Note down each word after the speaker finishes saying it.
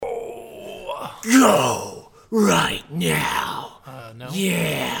Go right now. No.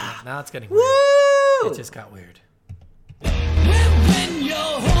 Yeah. Now it's getting weird. It just got weird. When you're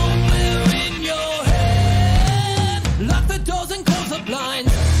home, we're in your head. Lock the doors and close the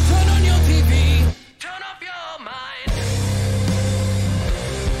blinds. Turn on your TV. Turn off your mind.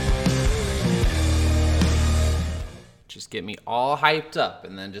 Just get me all hyped up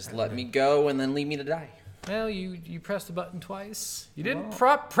and then just let me go and then leave me to die. Well, you pressed the button twice. You didn't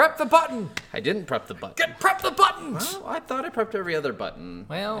prep the button. I didn't prep the button. Prep the buttons. Well, I thought I prepped every other button.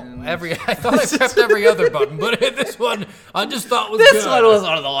 Well, I thought I prepped every other button, but this one I just thought was This good. one was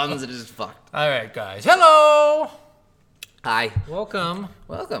one of the ones that just fucked. All right, guys. Hello. Hi. Welcome.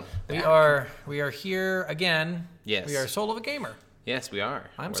 Welcome. We are here again. Yes. We are Soul of a Gamer, Yes, we are.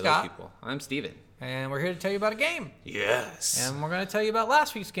 I'm We're those Scott. people. I'm Steven. and we're here to tell you about a game. Yes. And we're going to tell you about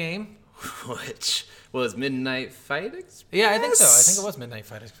last week's game. Which was Midnight Fight Express? Yeah, I think so. I think it was Midnight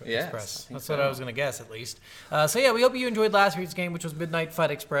Fight Express. Yes, That's what I was going to guess, at least. So yeah, we hope you enjoyed last week's game, which was Midnight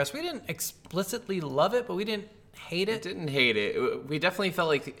Fight Express. We didn't explicitly love it, but we didn't hate it. Didn't hate it. We definitely felt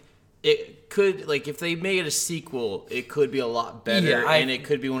like it could, like, if they made a sequel, it could be a lot better, Yeah, and it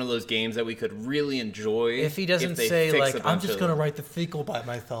could be one of those games that we could really enjoy. If he doesn't they say, fix like, a I'm bunch just of going to them. write the sequel by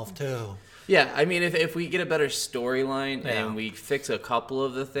myself, too. Yeah, I mean, if we get a better storyline Yeah. and we fix a couple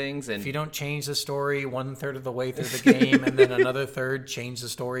of the things, and If you don't change the story 1/3 of the way through the game, and then another third change the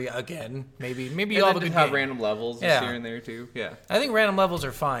story again, maybe you'll have a good have game. random levels Yeah. here and there too. Yeah. I think random levels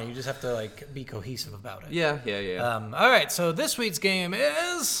are fine. You just have to like be cohesive about it. Yeah. All right, so this week's game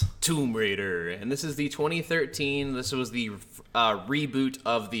is Tomb Raider, and this is the 2013. This was the reboot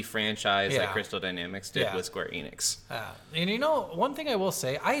of the franchise Yeah. that Crystal Dynamics did Yeah. with Square Enix. and you know, one thing I will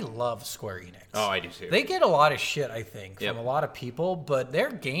say, I love Square Enix. Oh, I do too. They get a lot of shit, I think, from Yep. a lot of people, but their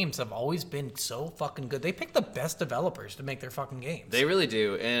games have always been so fucking good. They pick the best developers to make their fucking games. They really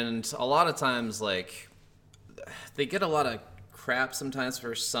do, and a lot of times, like, they get a lot of crap sometimes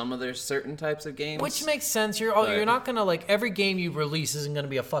for some of their certain types of games. Which makes sense. You're not gonna like every game you release isn't gonna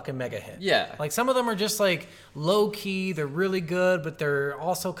be a fucking mega hit. Yeah. Like some of them are just like low key. They're really good, but they're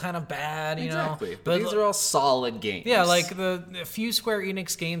also kind of bad. You exactly. know. But these are all solid games. Yeah, like the few Square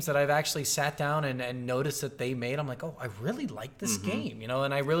Enix games that I've actually sat down and noticed that they made, I'm like, oh, I really like this game, you know,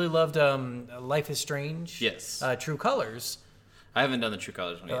 and I really loved Life is Strange. Yes. True Colors. I haven't done the True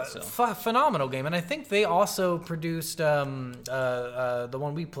Colors one yet, so. Phenomenal game, and I think they also produced the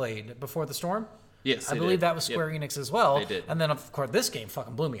one we played, Before the Storm. Yes, I they believe did. that was Square Yep. Enix as well. They did. And then, of course, this game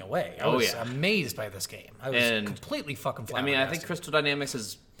fucking blew me away. I was amazed by this game. I was completely fucking I flabbergasted. mean, I think Crystal Dynamics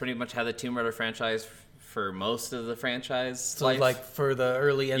has pretty much had the Tomb Raider franchise for most of the franchise so life. like for the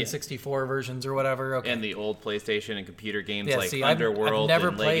early N64 versions or whatever. Okay. And the old PlayStation and computer games Yeah, like see, I've Underworld never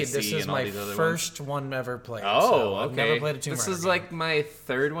and played. Legacy This is and all my these other first ones. one ever played. Oh, so okay. I've never played a Tomb This Raider is game. like my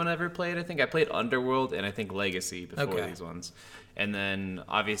third one ever played. I think I played Underworld and I think Legacy before Okay. these ones. And then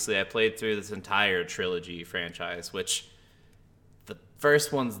obviously I played through this entire trilogy franchise, which the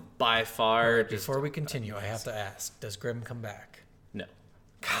first one's by far just Before we continue, I have to ask: does Grimm come back? no.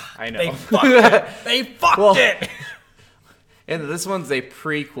 I know. They fucked it. They fucked it. And this one's a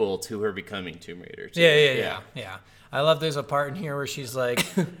prequel to her becoming Tomb Raider too. Yeah. I love there's a part in here where she's like,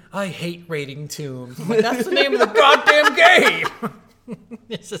 I hate raiding tombs. I'm like, that's the name of the goddamn game.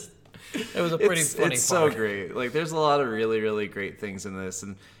 It's just, it was a pretty funny It's part. so great. Like, there's a lot of really, really great things in this.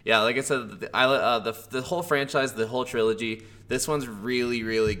 And yeah, like I said, the whole franchise, the whole trilogy, this one's really,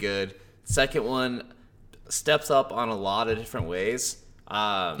 really good. Second one steps up on a lot of different ways.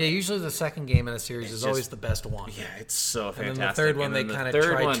 Yeah, usually the second game in a series is always the best one. Yeah, it's so fantastic. And then the third one, And they then the kind of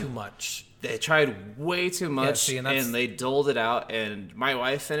third tried one, too much. They tried way too much, see, and that's- they doled it out. And my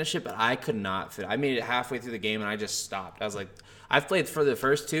wife finished it, but I could not fit. I made it halfway through the game, and I just stopped. I was like, I've played for the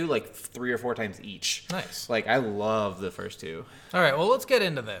first two like 3 or 4 times each. Nice. Like, I love the first two. All right, well, let's get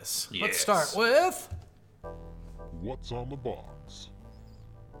into this. Let's Yes. start with... What's on the box?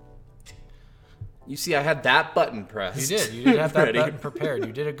 You see, I had that button pressed. You did. You did have that Ready. button prepared.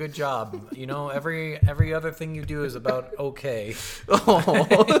 You did a good job. You know, every other thing you do is about okay.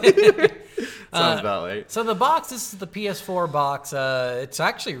 Sounds about right. So the box, this is the PS4 box. It's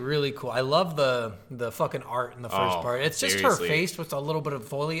actually really cool. I love the fucking art in the first Oh, part. It's just seriously. her face with a little bit of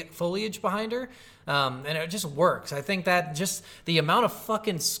foliage behind her. And it just works. I think that just the amount of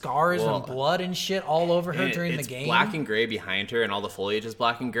fucking scars Well, and blood and shit all over her And during the it's game. black and gray behind her, and all the foliage is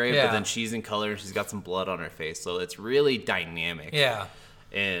black and gray. Yeah. But then she's in color, and she's got some blood on her face, so it's really dynamic. Yeah.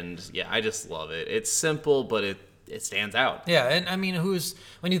 And yeah, I just love it. It's simple, but it stands out. Yeah, and I mean,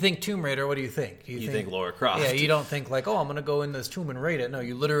 when you think Tomb Raider, what do you think? You think Lara Croft. Yeah, you don't think like, oh, I'm going to go in this tomb and raid it. No,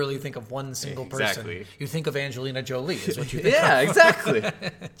 you literally think of one single Exactly. person. You think of Angelina Jolie is what you think Yeah, of. exactly.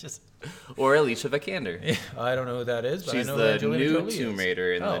 Just, Or Alicia Vikander. yeah, I don't know who that is, but She's I know who the Angelina new Jolie Tomb is.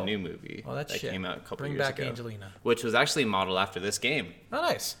 Raider in the Oh. new movie Oh, that's that shit. came out a couple Bring years back ago. Angelina. Which was actually modeled after this game. Oh,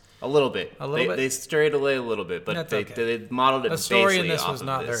 nice. A little bit. A little bit? They strayed away a little bit, but That's they, okay. they modeled it The story in basically this off was of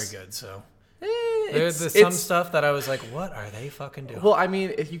not this. very good, so. It's- There's some it's- stuff that I was like, what are they fucking doing? Well, I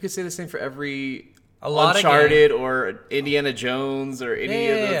mean, if you could say the same for every A lot of Uncharted or Indiana Jones or any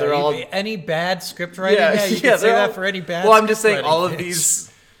of them. They're all any bad script writing. Yeah, you can say they're that all- for any bad. Well, I'm just saying script all of writing.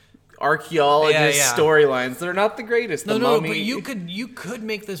 these archaeologist Yeah. storylines, they're not the greatest. No, The no, Mummy, but you could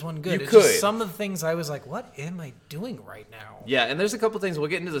make this one good. You It's just could. some of the things I was like, what am I doing right now? Yeah, and there's a couple things. We'll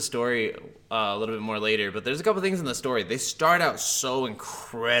get into the story a little bit more later, but there's a couple things in the story. They start out so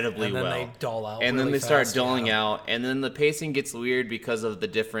incredibly And then well. they dull out And then really they start fast, dulling yeah. out, and then the pacing gets weird because of the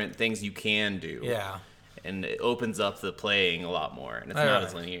different things you can do. Yeah. And it opens up the playing a lot more, and it's All not right.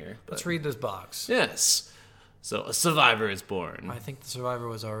 as linear. Let's But read this box. yes. So a survivor is born. I think the survivor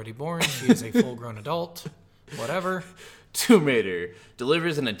was already born. She is a full-grown adult. Whatever. Tomb Raider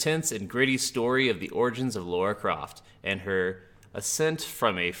delivers an intense and gritty story of the origins of Lara Croft and her ascent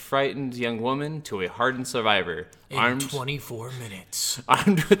from a frightened young woman to a hardened survivor, In 24 minutes.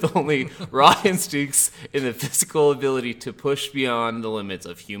 armed with only raw instincts and the physical ability to push beyond the limits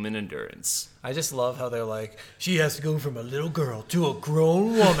of human endurance. I just love how they're like, she has to go from a little girl to a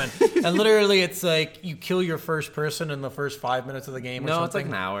grown woman. And literally, it's like you kill your first person in the first 5 minutes of the game or No, something. it's like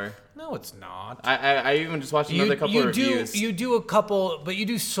an hour. No, it's not. I even just watched another couple of reviews. You do a couple, but you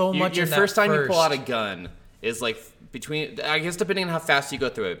do so much Your in that first time you pull first. out a gun is like between, I guess depending on how fast you go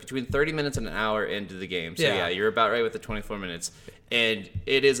through it, between 30 minutes and an hour into the game. So Yeah. yeah, you're about right with the 24 minutes. And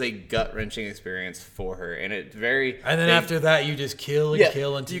it is a gut-wrenching experience for her. And it very... And then they- after that, you just kill and Yeah,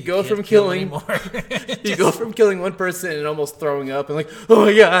 kill until you you go can't from kill killing- anymore. You go from killing one person and almost throwing up and like, oh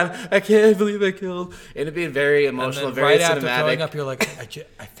my god, I can't believe I killed. And it being very And emotional, then very right after throwing cinematic. up, you're like,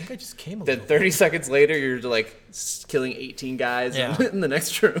 I think I just came a Then little. 30 seconds later, you're like killing 18 guys Yeah. in the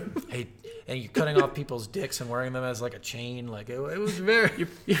next room. Hey, and you're cutting off people's dicks and wearing them as like a chain. Like it was very.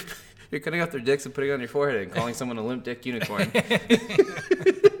 You're cutting off their dicks and putting it on your forehead and calling someone a limp dick unicorn.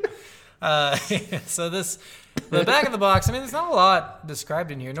 So the back of the box. I mean, there's not a lot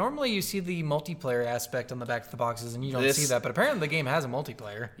described in here. Normally, you see the multiplayer aspect on the back of the boxes, and you don't This- see that. But apparently, the game has a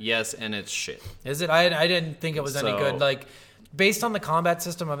multiplayer. Yes, and it's shit. Is it? I didn't think it was any So- good. Like, based on the combat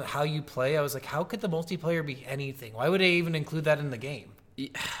system of how you play, I was like, how could the multiplayer be anything? Why would they even include that in the game?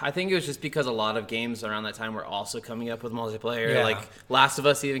 I think it was just because a lot of games around that time were also coming up with multiplayer. Yeah. Like Last of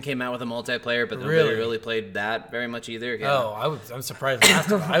Us even came out with a multiplayer, but nobody Really? really played that very much either. Yeah. Oh, I'm surprised.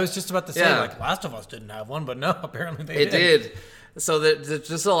 I was just about to say, Yeah. like, Last of Us didn't have one, but no, apparently they It did. So there's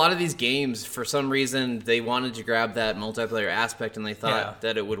just a lot of these games, for some reason, they wanted to grab that multiplayer aspect and they thought Yeah.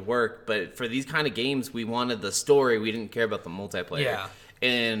 that it would work. But for these kind of games, we wanted the story. We didn't care about the multiplayer. Yeah.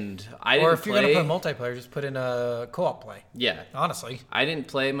 And I didn't Or if you're play. gonna put multiplayer, just put in a co-op play. Yeah. Honestly, I didn't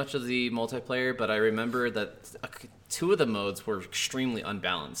play much of the multiplayer, but I remember that two of the modes were extremely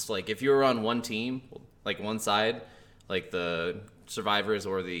unbalanced. Like, if you were on one team, like one side, like the survivors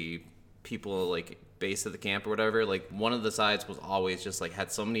or the people, like, base of the camp or whatever, like, one of the sides was always just, like,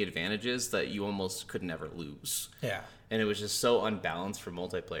 had so many advantages that you almost could never lose. yeah. And it was just so unbalanced for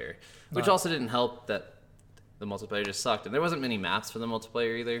multiplayer, which also didn't help that the multiplayer just sucked. And there wasn't many maps for the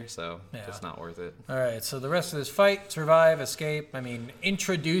multiplayer either, so Yeah. just not worth it. All right, so the rest of this fight, survive, escape. I mean,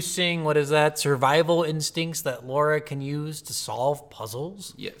 introducing what is that? Survival instincts that Laura can use to solve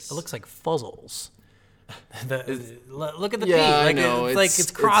puzzles. Yes. It looks like fuzzles. Look at the Yeah, P. I Like, know. It's like It's-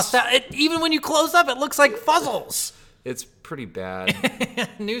 it's crossed out. Even when you close up, it looks like fuzzles. It's pretty bad.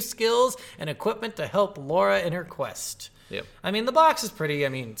 New skills and equipment to help Laura in her quest. Yep. I mean, the box is pretty. I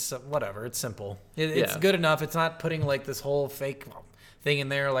mean, so whatever. It's simple. It's Yeah. good enough. It's not putting like this whole fake thing in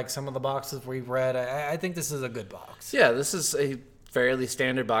there like some of the boxes we've read. I think this is a good box. Yeah, this is a fairly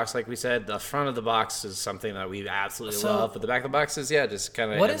standard box, like we said. The front of the box is something that we absolutely So- love, but the back of the box is, yeah, just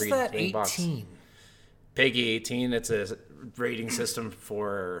kind of What is every that? single box. 18. Peggy 18. It's a rating system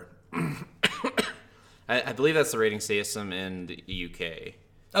for. I believe that's the rating system in the UK.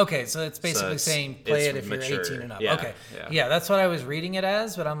 Okay, so it's basically it's- saying play it's it if you're mature. 18 and up. Yeah, Okay. yeah. Yeah, that's what I was reading it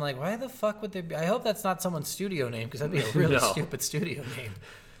as, but I'm like, why the fuck would there be? I hope that's not someone's studio name because that'd be a really No. stupid studio name.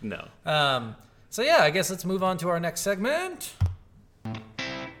 No. So yeah, I guess let's move on to our next segment.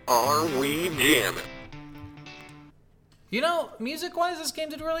 Are we jamming? Music-wise, this game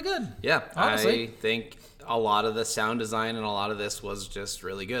did really good. Yeah, honestly. I think a lot of the sound design and a lot of this was just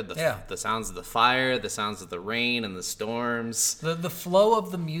really good. The sounds of the fire, the sounds of the rain and the storms. The flow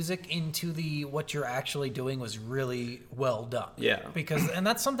of the music into what you're actually doing was really well done. Yeah. And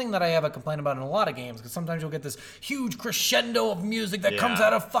that's something that I have a complaint about in a lot of games, because sometimes you'll get this huge crescendo of music that comes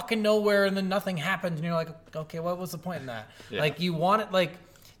out of fucking nowhere and then nothing happens and you're like, okay, what was the point in that? Yeah. Like, you want it, like...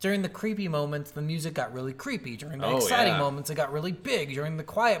 During the creepy moments, the music got really creepy. During the exciting moments, it got really big. During the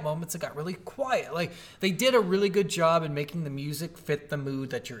quiet moments, it got really quiet. Like, they did a really good job in making the music fit the mood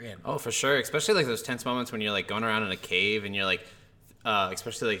that you're in. Oh, for sure. Especially, like, those tense moments when you're, like, going around in a cave and you're, like...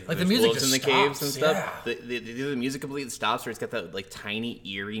 especially like the music wolves just in the stops, caves and stuff. The music completely stops, where it's got that like tiny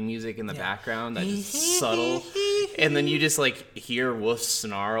eerie music in the background that's just subtle, and then you just like hear wolf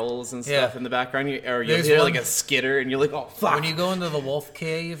snarls and stuff in the background, or you'll hear like a skitter, and you're like, oh fuck. When you go into the wolf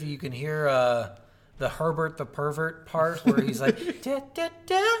cave, you can hear the Herbert the pervert part where he's like da, da,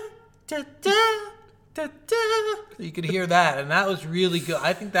 da, da, da, da, da. You could hear that, and that was really good.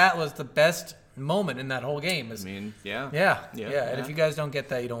 I think that was the best moment in that whole game. And if you guys don't get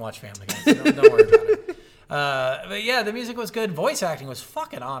that, you don't watch Family Guy, so don't worry about it. But yeah, the music was good. Voice acting was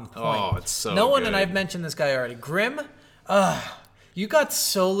fucking on point. Oh, it's so no one, good. and I've mentioned this guy already, Grim. You got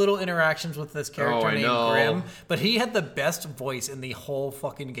so little interactions with this character named Grim, but he had the best voice in the whole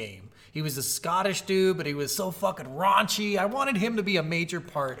fucking game. He was a Scottish dude, but he was so fucking raunchy. I wanted him to be a major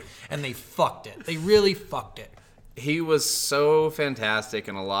part, and they fucked it. They really fucked it. He was so fantastic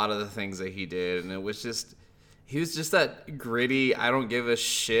in a lot of the things that he did, and he was just that gritty, I don't give a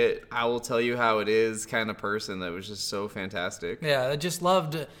shit, I will tell you how it is kind of person that was just so fantastic. Yeah, I just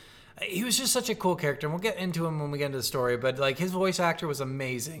loved... He was just such a cool character, and we'll get into him when we get into the story, but like his voice actor was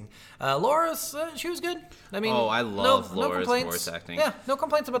amazing. Laura's, she was good. I mean, I love Laura's voice acting. Yeah, no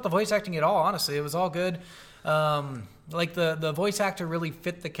complaints about the voice acting at all, honestly. It was all good. Like the voice actor really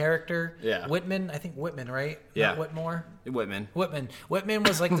fit the character. Yeah. Whitman, I think Whitman, right? Yeah. Not Whitmore? Whitman. Whitman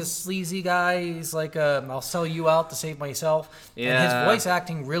was like this sleazy guy. He's like, I'll sell you out to save myself. Yeah. And his voice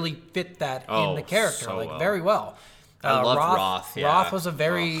acting really fit that in the character, so like very well. I loved Roth. Yeah. Roth was a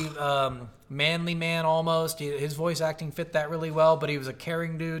very manly man almost. His voice acting fit that really well, but he was a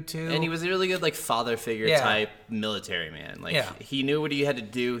caring dude too. And he was a really good like father figure type military man. Like he knew what he had to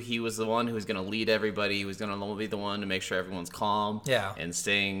do. He was the one who was going to lead everybody. He was going to be the one to make sure everyone's calm and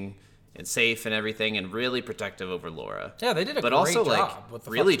staying and safe and everything, and really protective over Laura. Yeah, they did a great also, job. Like, with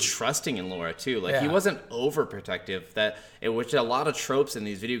the really trusting in Laura, too. Like, he wasn't overprotective, which a lot of tropes in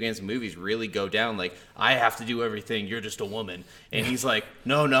these video games and movies really go down. Like, I have to do everything, you're just a woman. And he's like,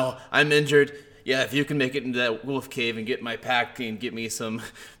 no, I'm injured. Yeah, if you can make it into that wolf cave and get my pack and get me some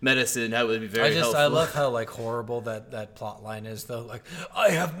medicine, that would be very helpful. I love how like horrible that plot line is, though. Like, I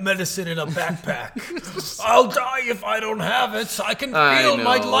have medicine in a backpack. I'll die if I don't have it. I can feel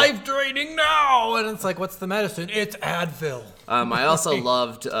my life draining now. And it's like, what's the medicine? It's Advil. I also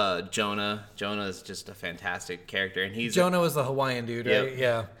loved Jonah. Jonah is just a fantastic character, and Jonah was the Hawaiian dude, right?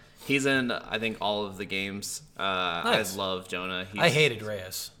 Yeah. He's in, I think, all of the games. Nice. I love Jonah. I hated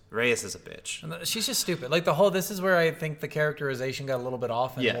Reyes. Reyes is a bitch. And she's just stupid. Like this is where I think the characterization got a little bit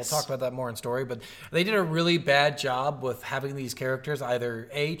off, and we'll talk about that more in story, but they did a really bad job with having these characters either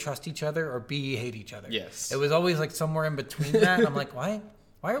A, trust each other, or B, hate each other. Yes. It was always like somewhere in between that, and I'm like, why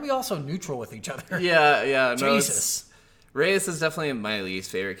are we all so neutral with each other? Yeah. Jesus. Reyes is definitely my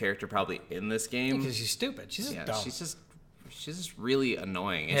least favorite character probably in this game. Because she's stupid. She's just dumb. She's just really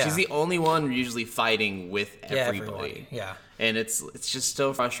annoying, and she's the only one usually fighting with everybody. Yeah, and it's just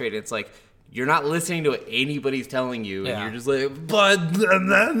so frustrating. It's like you're not listening to what anybody's telling you, and you're just like, but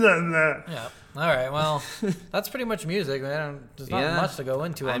yeah. All right, well, that's pretty much music, man. There's not much to go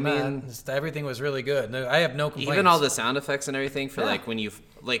into on that. Everything was really good. I have no complaints. Even all the sound effects and everything for when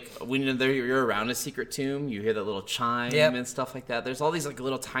you're around a secret tomb, you hear that little chime and stuff like that. There's all these like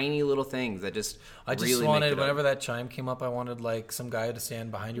little tiny little things that just really wanted, whenever that chime came up, I wanted like some guy to stand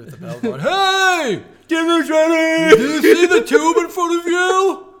behind you with the bell going, "Hey, dinner's ready! Do you see the tomb in front of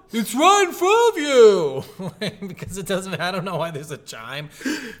you? It's right in front of you!" Because I don't know why there's a chime.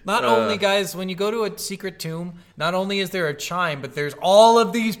 Not only, guys, when you go to a secret tomb, not only is there a chime, but there's all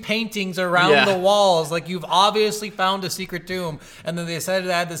of these paintings around the walls. Like, you've obviously found a secret tomb. And then they decided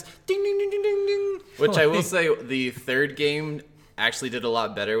to add this ding, ding, ding, ding, ding, ding. Which I will say, the third game actually did a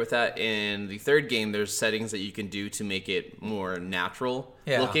lot better with that. In the third game, there's settings that you can do to make it more natural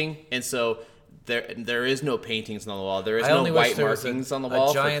looking. And so there is no paintings on the wall. There is no white markings on the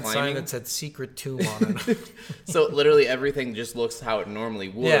wall for climbing. A giant sign that said secret tomb on it. So literally everything just looks how it normally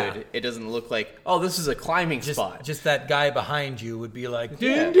would. Yeah. It doesn't look like, oh, this is a climbing spot. Just that guy behind you would be like,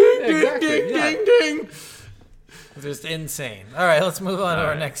 ding, ding, ding, ding, ding, ding. Just insane. All right, let's move on to our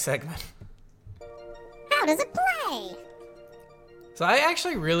right. next segment. How does it play? So I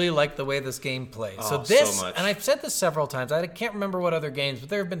actually really like the way this game plays. Oh, so this, so much. and I've said this several times. I can't remember what other games, but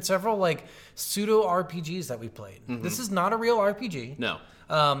there have been several like pseudo RPGs that we played. This is not a real RPG. No.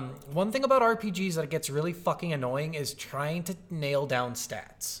 One thing about RPGs that gets really fucking annoying is trying to nail down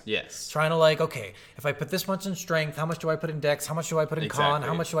stats. Yes. Trying to like, okay, if I put this much in strength, how much do I put in dex? How much do I put in con? Exactly.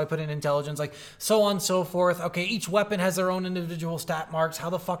 How much do I put in intelligence? Like so on and so forth. Okay, each weapon has their own individual stat marks. How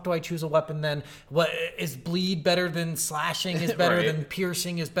the fuck do I choose a weapon then? What is bleed better than slashing? Is better Right. than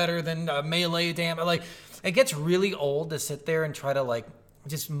piercing? Is better than melee damage? Like it gets really old to sit there and try to like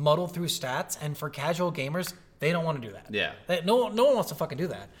just muddle through stats. And for casual gamers, they don't want to do that. Yeah. No one wants to fucking do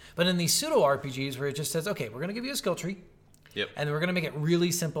that. But in these pseudo RPGs where it just says, okay, we're going to give you a skill tree. Yep. And we're going to make it really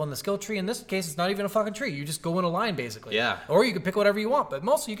simple in the skill tree. In this case, it's not even a fucking tree. You just go in a line, basically. Yeah. Or you can pick whatever you want. But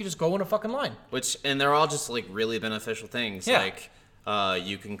mostly you can just go in a fucking line. And they're all just like really beneficial things. Yeah. Like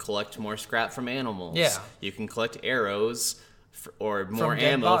you can collect more scrap from animals. Yeah. You can collect arrows or more From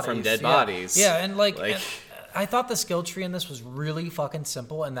dead ammo bodies. from dead Yeah. bodies. Yeah, and like... Like- and I thought the skill tree in this was really fucking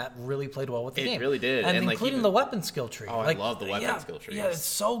simple, and that really played well with the It game. really did. And And, like, including even- the weapon skill tree. Oh, I love the weapon skill trees. Yeah, it's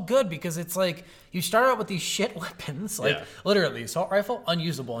so good because it's like you start out with these shit weapons, like Yeah. literally assault rifle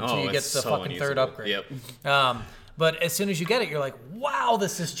unusable until Oh, you get it's the so fucking third unusable. upgrade. Yep. But as soon as you get it, you're like, wow,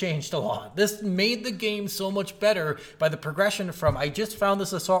 this has changed a lot. This made the game so much better by the progression from I just found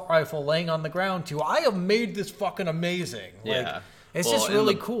this assault rifle laying on the ground to I have made this fucking amazing. Like, Yeah. it's Well, just and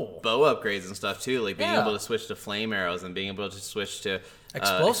really the cool. Bow upgrades and stuff too, like being Yeah. able to switch to flame arrows and being able to switch to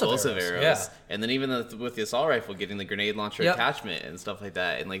Explosive arrows, yeah. And then even with the assault rifle, getting the grenade launcher Yep. attachment and stuff like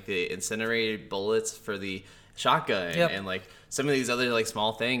that, and like the incinerated bullets for the shotgun, Yep. and like some of these other like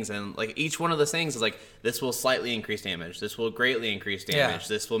small things, and like each one of those things is like this will slightly increase damage, this will greatly increase damage, Yeah.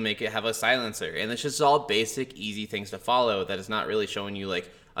 this will make it have a silencer, and it's just all basic, easy things to follow that is not really showing you like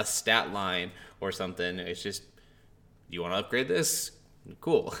a stat line or something. It's just you want to upgrade this.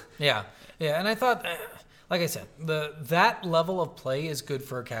 Cool. Yeah, and I thought, like I said, that level of play is good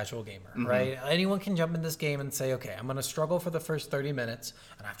for a casual gamer, Mm-hmm. right? Anyone can jump in this game and say, okay, I'm going to struggle for the first 30 minutes,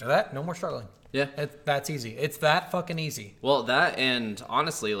 and after that, no more struggling. Yeah. That's easy. It's that fucking easy. Well, that, and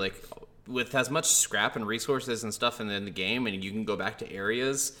honestly, like with as much scrap and resources and stuff in the game, and you can go back to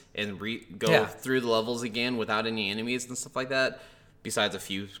areas and go Yeah. through the levels again without any enemies and stuff like that, besides a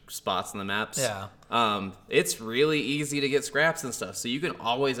few spots on the maps. Yeah. It's really easy to get scraps and stuff, so you can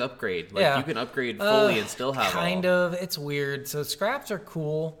always upgrade. Like Yeah. you can upgrade fully and still have kind all. of. It's weird. So scraps are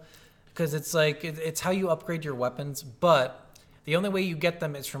cool because it's like it's how you upgrade your weapons, but the only way you get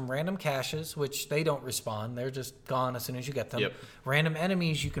them is from random caches, which they don't respawn. They're just gone as soon as you get them. Yep. Random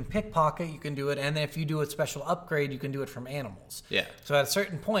enemies, you can pickpocket, you can do it, and then if you do a special upgrade, you can do it from animals. Yeah. So at a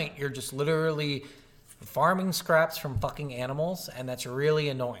certain point, you're just literally farming scraps from fucking animals, and that's really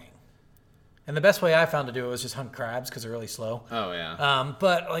annoying. And the best way I found to do it was just hunt crabs because they're really slow. Oh yeah.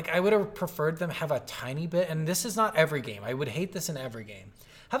 But like I would have preferred them have a tiny bit, and this is not every game. I would hate this in every game.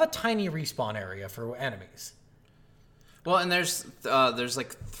 Have a tiny respawn area for enemies. Well, and there's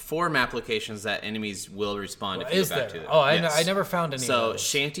like 4 map locations that enemies will respawn if you Is go back there? to. Oh, Yes. I never found any. So of those.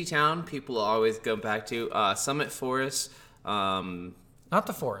 Shantytown, people always go back to Summit Forest. Not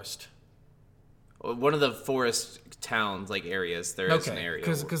the forest. One of the forest towns, like areas, there is an Okay, area.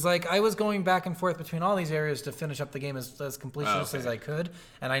 because like I was going back and forth between all these areas to finish up the game as completionist okay. as I could,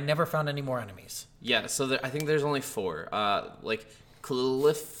 and I never found any more enemies. Yeah, so I think there's only 4. Like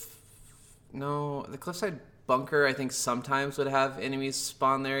the Cliffside Bunker, I think sometimes would have enemies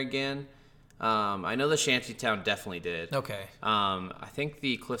spawn there again. I know the Shantytown definitely did. Okay. I think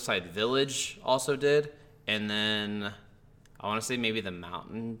the Cliffside Village also did, and then I want to say maybe the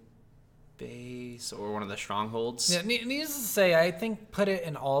Mountain Base or one of the strongholds. Yeah, needless to say, I think put it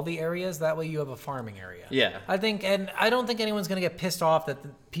in all the areas. That way you have a farming area. Yeah. I think, and I don't think anyone's going to get pissed off that the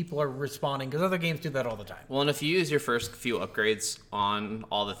people are respawning because other games do that all the time. Well, and if you use your first few upgrades on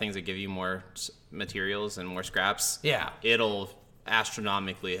all the things that give you more materials and more scraps, Yeah. it'll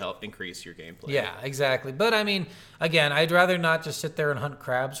astronomically help increase your gameplay. Yeah, exactly. But I mean, again, I'd rather not just sit there and hunt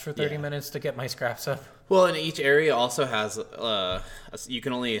crabs for 30 Yeah. minutes to get my scraps up. Well, and each area also has you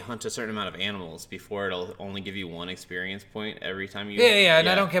can only hunt a certain amount of animals before it'll only give you 1 experience point every time you. Yeah, and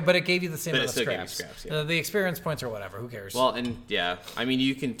I don't care, but it gave you the same But it amount of still gave you scraps. scraps, yeah. The experience points or whatever, who cares? Well, and yeah, I mean,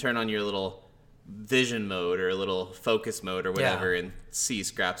 you can turn on your little vision mode or a little focus mode or whatever and see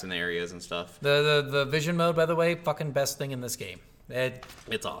scraps in the areas and stuff. the vision mode, by the way, fucking best thing in this game.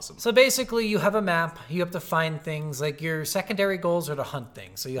 It's awesome. So basically, you have a map. You have to find things. Like your secondary goals are to hunt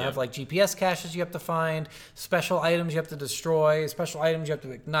things. So you have like GPS caches you have to find, special items you have to destroy, special items you have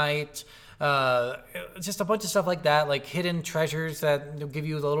to ignite. Just a bunch of stuff like that, like hidden treasures that will give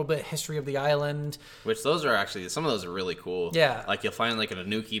you a little bit of history of the island. Which those are actually, some of those are really cool. Yeah. Like you'll find like an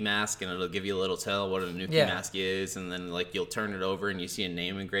Anuki mask and it'll give you a little tell what an Anuki mask is. And then like you'll turn it over and you see a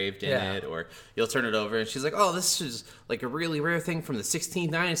name engraved in it. Or you'll turn it over and she's like, oh, this is like a really rare thing from the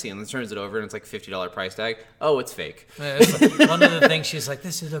 16th dynasty. And then turns it over and it's like $50 price tag. Oh, it's fake. One of the things she's like,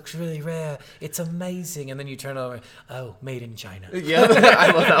 this looks really rare. It's amazing. And then you turn it over, oh, made in China. Yeah,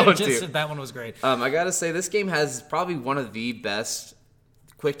 I love that one too. That one was great. I gotta say, this game has probably one of the best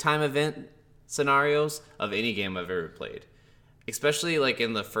quick time event scenarios of any game I've ever played. Especially like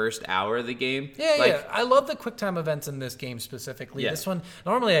in the first hour of the game. Yeah. I love the quick time events in this game specifically. This one,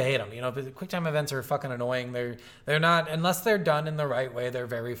 normally I hate them, but the quick time events are fucking annoying. They're not, unless they're done in the right way, they're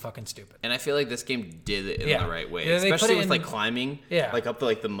very fucking stupid. And I feel like this game did it in the right way. Yeah, especially with like climbing, like up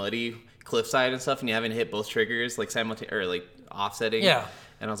the muddy cliffside and stuff, and you haven't hit both triggers like simultaneously or like offsetting. Yeah.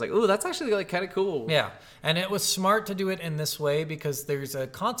 And I was like, ooh, that's actually like kind of cool. Yeah. And it was smart to do it in this way because there's a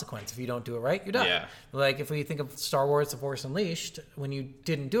consequence. If you don't do it right, you're done. Yeah. Like if we think of Star Wars The Force Unleashed, when you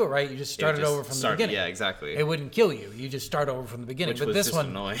didn't do it right, you just started over from the beginning. Yeah, exactly. It wouldn't kill you. You just start over from the beginning. Which was this one,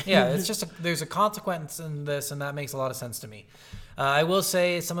 annoying. Yeah, it's just there's a consequence in this, and that makes a lot of sense to me. I will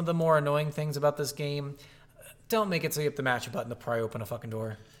say some of the more annoying things about this game. Don't make it so you have to mash a button to pry open a fucking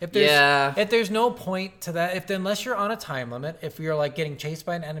door. If there's no point to that, unless you're on a time limit, if you're like getting chased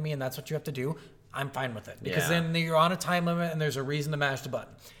by an enemy and that's what you have to do, I'm fine with it. Because then you're on a time limit and there's a reason to mash the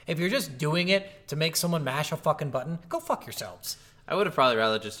button. If you're just doing it to make someone mash a fucking button, go fuck yourselves. I would have probably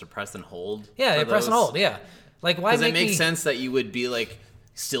rather just to press and hold. Yeah, press and hold, yeah. Like why make it makes sense that you would be like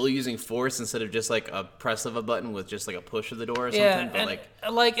still using force instead of just like a press of a button with just like a push of the door or something.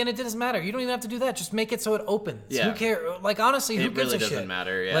 But and it doesn't matter. You don't even have to do that. Just make it so it opens. Yeah. Who cares? Like honestly, who gives a shit? It really doesn't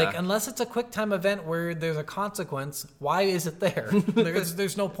matter. Yeah. Like unless it's a quick time event where there's a consequence, why is it there?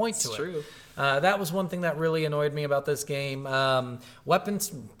 there's no point to it. It's true. That was one thing that really annoyed me about this game.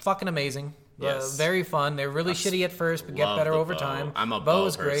 Weapons, fucking amazing. Yes. Very fun. They're really shitty at first, but get better over time. I'm a bow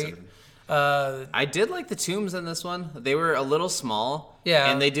was person. Great. I did like the tombs in this one. They were a little small.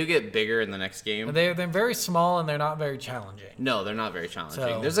 Yeah. And they do get bigger in the next game. They're very small and they're not very challenging. No, they're not very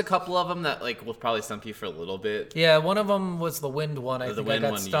challenging. There's a couple of them that like will probably stump you for a little bit. Yeah, one of them was the wind one. I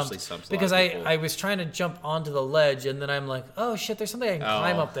got stumped because I was trying to jump onto the ledge and then I'm like, oh shit, there's something I can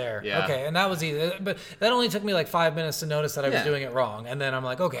climb up there. Yeah. Okay, and that was easy. But that only took me like 5 minutes to notice that I was doing it wrong. And then I'm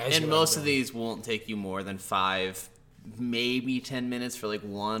like, okay. And most of these won't take you more than 5 maybe 10 minutes for like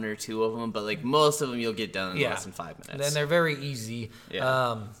 1 or 2 of them, but like most of them you'll get done in less than 5 minutes. And they're very easy.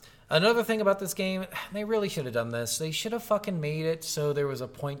 Yeah. Another thing about this game, they really should have done this. They should have fucking made it so there was a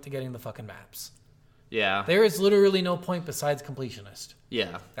point to getting the fucking maps. Yeah. There is literally no point besides completionist.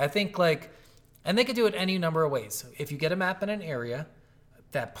 Yeah. I think and they could do it any number of ways. If you get a map in an area,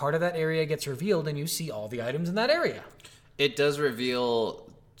 that part of that area gets revealed and you see all the items in that area. It does reveal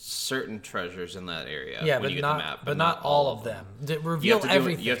certain treasures in that area when you get the map, but not all of them. Reveal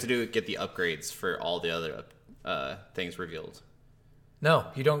everything. You have to get the upgrades for all the other things revealed. No,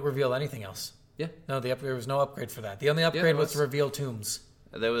 you don't reveal anything else. Yeah. No, there was no upgrade for that. The only upgrade was to reveal tombs.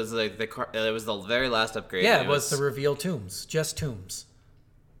 There was like that was the very last upgrade. Yeah, it was to reveal tombs, just tombs.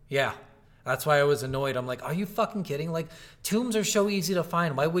 Yeah. That's why I was annoyed. I'm like, are you fucking kidding? Like, tombs are so easy to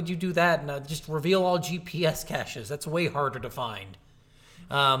find. Why would you do that and just reveal all GPS caches? That's way harder to find.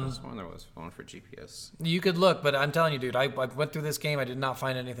 I was wondering there was one for GPS. You could look, but I'm telling you, dude, I went through this game. I did not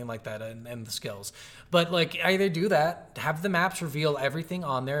find anything like that in the skills. But like, either do that, have the maps reveal everything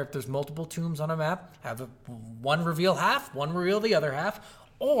on there. If there's multiple tombs on a map, have one reveal half, one reveal the other half.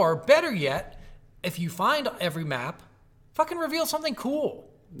 Or better yet, if you find every map, fucking reveal something cool.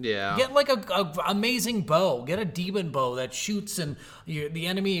 Yeah. Get like a amazing bow. Get a demon bow that shoots and the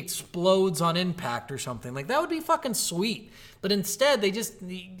enemy explodes on impact or something. Like that would be fucking sweet. But instead,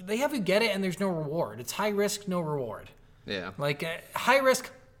 they have you get it and there's no reward. It's high risk, no reward. Yeah. Like high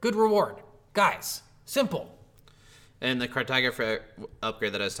risk, good reward. Guys, simple. And the cartographer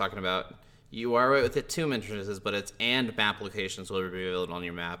upgrade that I was talking about, you are right with the tomb entrances, but it's and map locations will be revealed on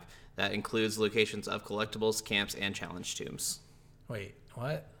your map. That includes locations of collectibles, camps, and challenge tombs. Wait,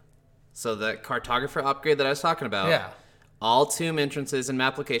 what? So the cartographer upgrade that I was talking about, all tomb entrances and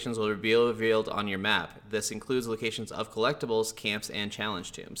map locations will be revealed on your map. This includes locations of collectibles, camps, and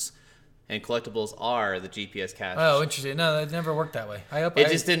challenge tombs. And collectibles are the GPS cache. Oh, interesting. No, that never worked that way.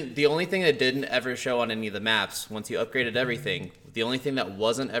 Just didn't. The only thing that didn't ever show on any of the maps, once you upgraded everything, the only thing that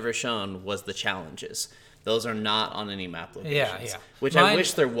wasn't ever shown was the challenges. Those are not on any map locations. Yeah. Which I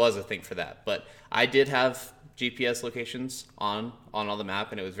wish there was a thing for that. But I did have GPS locations on all the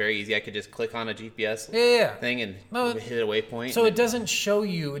map, and it was very easy. I could just click on a GPS thing and hit a waypoint. So it doesn't show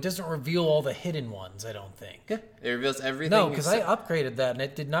you, it doesn't reveal all the hidden ones, I don't think. Yeah, it reveals everything. No, because I upgraded that, and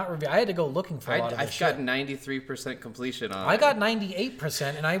it did not reveal. I had to go looking for a lot of this I've shit. got 93% completion on I got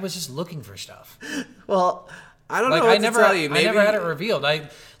 98%, and I was just looking for stuff. Well, I don't know Like what I never, to tell you. I never had it revealed.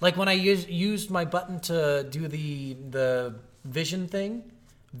 Like when I used my button to do the vision thing,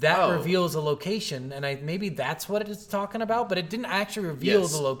 that reveals a location, and maybe that's what it's talking about, but it didn't actually reveal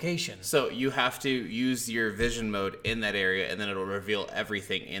the location. So you have to use your vision mode in that area, and then it'll reveal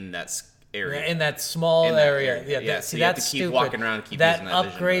everything in that area. In that small area. Yeah, so you have to keep walking around and keep using that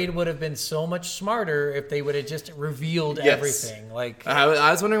upgrade would have been so much smarter if they would have just revealed everything. Like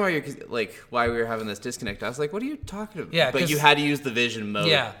I was wondering why we were having this disconnect. I was like, what are you talking about? Yeah, but you had to use the vision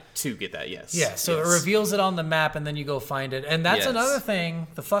mode to get that. Yes. Yeah, so it reveals it on the map, and then you go find it. And that's another thing.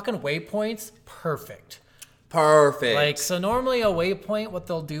 The fucking waypoints, perfect. Like, so normally a waypoint, what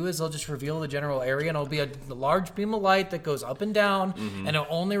they'll do is they'll just reveal the general area, and it'll be a large beam of light that goes up and down, and it'll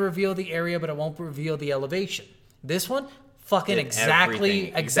only reveal the area, but it won't reveal the elevation. This one, fucking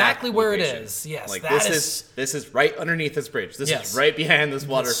exactly where it is. Yes, like this is right underneath this bridge. This is right behind this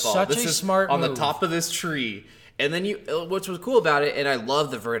waterfall. This is smart on move. the top of this tree. And then which was cool about it, and I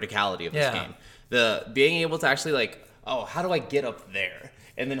love the verticality of this game. The being able to actually like, oh, how do I get up there?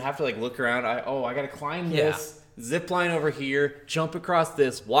 And then have to like look around. I got to climb this, zip line over here, jump across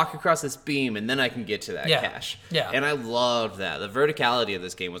this, walk across this beam, and then I can get to that cache. Yeah. And I loved that. The verticality of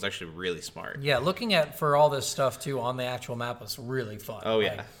this game was actually really smart. Yeah, looking at for all this stuff too on the actual map was really fun. Oh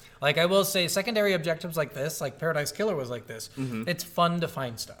yeah. Like I will say, secondary objectives like this, like Paradise Killer was like this. It's fun to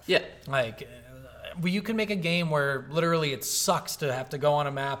find stuff. Yeah. Like you can make a game where literally it sucks to have to go on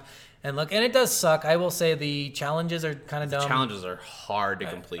a map and look, and it does suck. I will say the challenges are kind of dumb. Challenges are hard to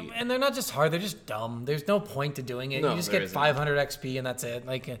complete. And they're not just hard, they're just dumb. There's no point to doing it. No, you just there get isn't. 500 XP and that's it.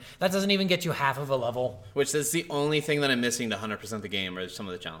 Like that doesn't even get you half of a level. Which is the only thing that I'm missing to 100% the game are some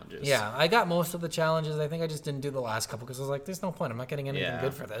of the challenges. Yeah, I got most of the challenges. I think I just didn't do the last couple because I was like, there's no point. I'm not getting anything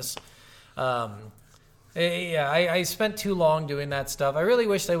good for this. I spent too long doing that stuff. I really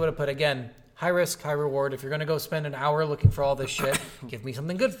wish they would have put, again, high risk, high reward. If you're going to go spend an hour looking for all this shit, give me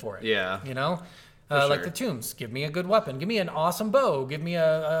something good for it. Yeah. You know? Sure. Like the tombs. Give me a good weapon. Give me an awesome bow. Give me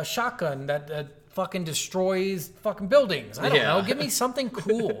a shotgun that fucking destroys fucking buildings. I don't know. Give me something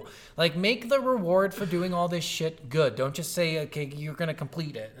cool. Like, make the reward for doing all this shit good. Don't just say, okay, you're going to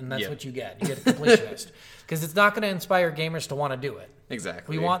complete it, and that's what you get. You get a completionist. Because it's not going to inspire gamers to want to do it.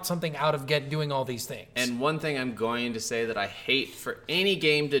 Exactly. We want something out of doing all these things. And one thing I'm going to say that I hate for any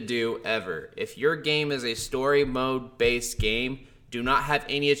game to do ever, if your game is a story mode based game, do not have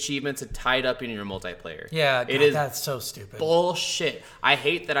any achievements tied up in your multiplayer. Yeah, it is that's so stupid. Bullshit. I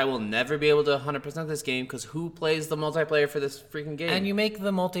hate that I will never be able to 100% this game because who plays the multiplayer for this freaking game? And you make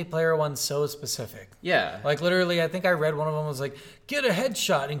the multiplayer one so specific. Yeah. Like literally, I think I read one of them was like, get a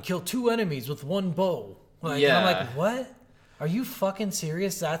headshot and kill 2 enemies with 1 bow. Like, and I'm like, what? Are you fucking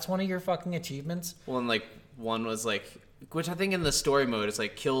serious? That's one of your fucking achievements? Well, and like one was like, which I think in the story mode it's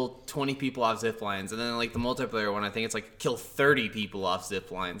like kill 20 people off zip lines, and then like the multiplayer one I think it's like kill 30 people off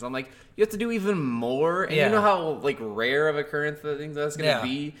zip lines. I'm like, you have to do even more, and you know how like rare of occurrence that's gonna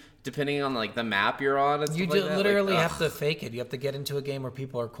be depending on like the map you're on. And you stuff like that. literally like, have to fake it. You have to get into a game where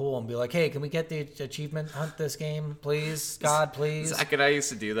people are cool and be like, hey, can we get the achievement hunt this game, please? God, please. Zach and I used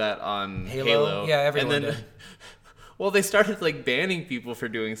to do that on Halo. Yeah, everyone and then, did. Well, they started like banning people for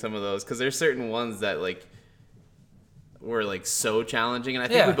doing some of those because there's certain ones that like were like so challenging, and I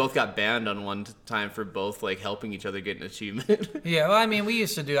think we both got banned on one time for both like helping each other get an achievement. Yeah, well, I mean, I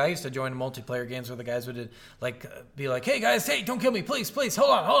used to join multiplayer games where the guys would like be like, hey guys, hey, don't kill me, please,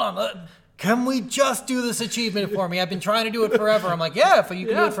 hold on. Can we just do this achievement for me? I've been trying to do it forever. I'm like, yeah, if you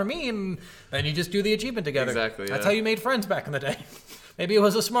can do it for me, and then you just do the achievement together. Exactly. That's how you made friends back in the day. Maybe it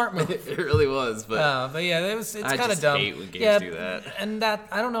was a smart move. It really was, but yeah, it's kind of dumb. I just hate when games do that. And that,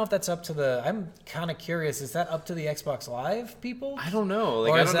 I don't know if that's up to the. I'm kind of curious. Is that up to the Xbox Live people? I don't know.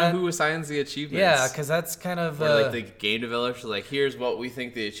 Like, I don't know who assigns the achievements. Yeah, because that's kind of. Or like the game developers are like, here's what we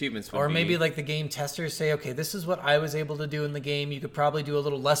think the achievements would be. Or maybe like the game testers say, okay, this is what I was able to do in the game. You could probably do a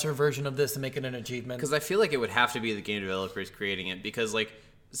little lesser version of this and make it an achievement. Because I feel like it would have to be the game developers creating it, because like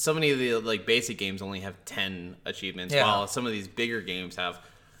so many of the like basic games only have 10 achievements, while some of these bigger games have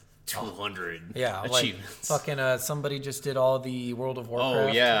 200 achievements. Like fucking somebody just did all the World of Warcraft.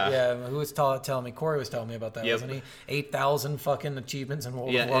 Oh yeah, yeah. Who was telling me? Corey was telling me about that, wasn't he? 8,000 fucking achievements in World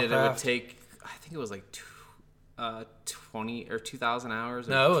of Warcraft. Yeah, and it would take. I think it was like 20 or 2,000 hours.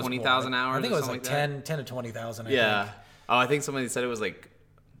 Or no, it was 20,000 hours. I think it was like 10 to 20,000. Yeah. Oh, I think somebody said it was like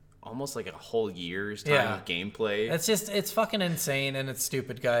almost like a whole year's time of gameplay. It's fucking insane and it's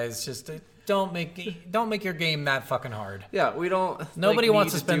stupid, guys. Just don't make your game that fucking hard. Yeah, we don't. Nobody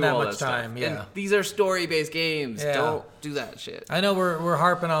wants to spend that much stuff. time. Yeah, and these are story-based games. Yeah. Don't do that shit. I know we're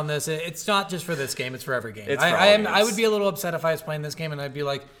harping on this. It's not just for this game. It's for every game. It's for all I games. would be a little upset if I was playing this game and I'd be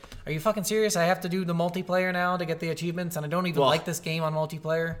like, "Are you fucking serious? I have to do the multiplayer now to get the achievements, and I don't even like this game on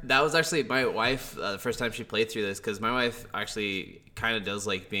multiplayer." That was actually my wife the first time she played through this, because my wife actually kind of does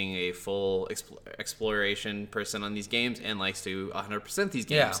like being a full exploration person on these games and likes to 100% these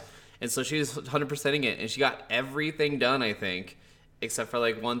games. Yeah. And so she was 100%ing it, and she got everything done, I think, except for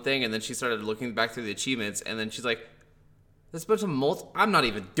like one thing. And then she started looking back through the achievements, and then she's like, "There's a bunch of I'm not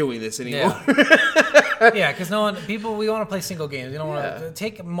even doing this anymore." Yeah, because we want to play single games. We don't want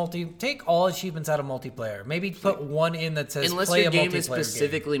to take all achievements out of multiplayer. Maybe put one in that says unless play your a game multiplayer is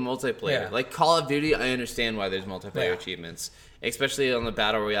specifically multiplayer. Yeah. Like Call of Duty, I understand why there's multiplayer achievements, especially on the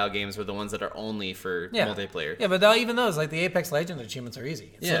Battle Royale games, or the ones that are only for multiplayer. Yeah, but even those, like the Apex Legends achievements, are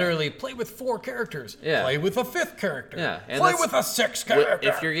easy. It's literally play with 4 characters, play with a 5th character, play with a 6th character.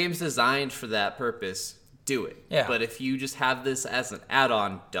 If your game's designed for that purpose, do it. Yeah. But if you just have this as an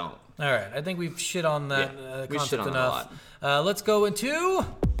add-on, don't. All right, I think we've shit on that we shit concept on it a enough. Let's go into...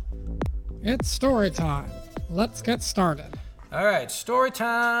 It's story time. Let's get started. All right, story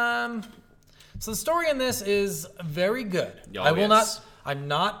time. So the story in this is very good. I'm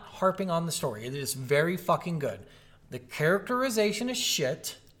not harping on the story. It is very fucking good. The characterization is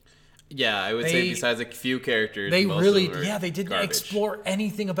shit. Yeah, I would say besides a few characters, They most really, of them are they didn't garbage. explore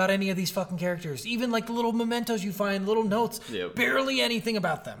anything about any of these fucking characters. Even like the little mementos you find, little notes, barely anything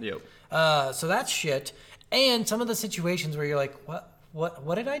about them. Yep. So that's shit. And some of the situations where you're like,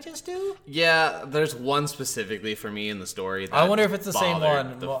 what did I just do? Yeah, there's one specifically for me in the story. That I wonder if it's the same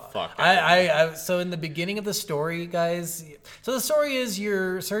one. So in the beginning of the story, guys, so the story is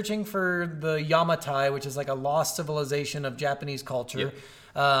you're searching for the Yamatai, which is like a lost civilization of Japanese culture. Yep.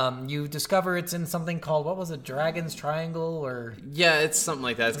 You discover it's in something called, what was it, Dragon's Triangle, or Yeah, it's something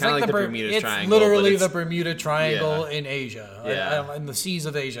like that. It's kind of like the Bermuda Triangle. It's literally the Bermuda Triangle in Asia. Yeah. In the seas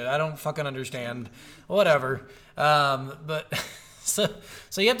of Asia. I don't fucking understand. Whatever. But so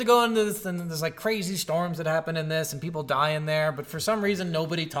you have to go into this, and there's like crazy storms that happen in this, and people die in there. But for some reason,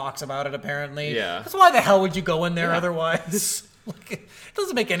 nobody talks about it. Apparently. Yeah. That's why the hell would you go in there otherwise? Like, it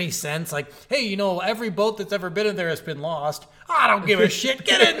doesn't make any sense. Like, hey, every boat that's ever been in there has been lost. I don't give a shit.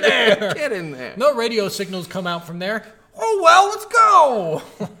 Get in there. Get in there. No radio signals come out from there. Oh, well, let's go.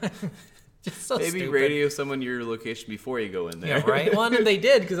 Just so Maybe stupid. radio someone your location before you go in there. Yeah, right? Well, and they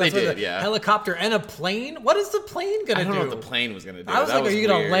did, because that's They what did, yeah. helicopter and a plane? What is the plane going to do? I don't know what the plane was going to do. I was like, are you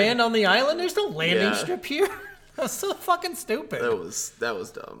going to weird. land on the island? There's no landing Yeah. strip here. That's so fucking stupid. That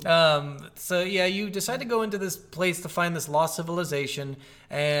was dumb. So yeah, you decide to go into this place to find this lost civilization,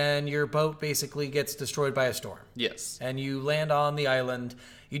 and your boat basically gets destroyed by a storm. Yes. And you land on the island.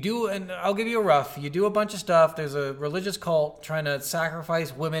 You do, and I'll give you a rough. You do a bunch of stuff. There's a religious cult trying to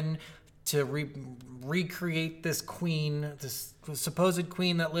sacrifice women to recreate this queen, this supposed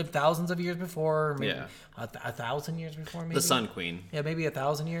queen that lived thousands of years before. Maybe a 1,000 years before, maybe? The Sun Queen. Yeah, maybe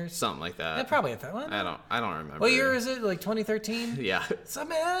 1,000 years. Something like that. Yeah, probably 1,000. I don't remember. What year is it? Like 2013? Yeah.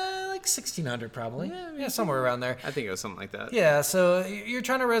 Something like 1600 probably. Yeah, somewhere around there. I think it was something like that. Yeah, so you're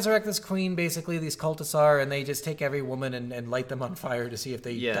trying to resurrect this queen, basically, these cultists are, and they just take every woman and light them on fire to see if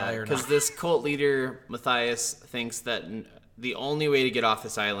they die or not. because this cult leader, Matthias, thinks that the only way to get off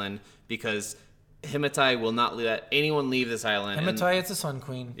this island, because Himitai will not let anyone leave this island. Himitai, it's a sun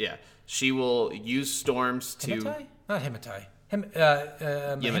queen. Yeah. She will use storms to... Himitai? Not Himitai.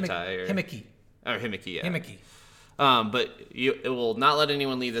 Yimitai or- Himiki. Or Himiki, yeah. Himiki. But it will not let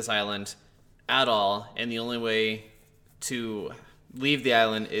anyone leave this island at all, and the only way to leave the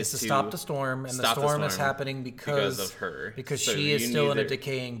island is To stop the storm, and the storm is happening because of her. Because So she is you still in a either-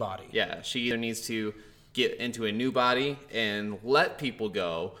 decaying body. Yeah, she either needs to get into a new body and let people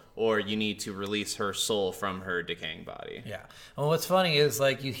go, or you need to release her soul from her decaying body. Yeah. And what's funny is,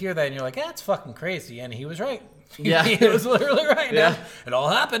 like, you hear that and you're like, that's fucking crazy. And he was right. Yeah. He was literally right. Yeah. It all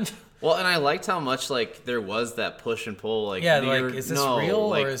happened. Well, and I liked how much, like, there was that push and pull. Like, Yeah, like, is this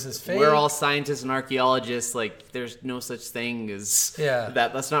real or is this fake? We're all scientists and archaeologists. Like, there's no such thing as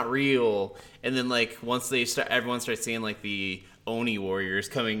that's not real. And then, like, once everyone starts seeing, like, the Oni warriors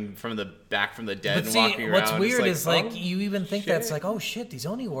coming from the dead and walking around. What's weird it's is like you even think that's like, oh shit, these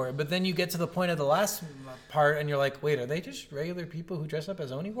Oni warriors. But then you get to the point of the last part and you're like, wait, are they just regular people who dress up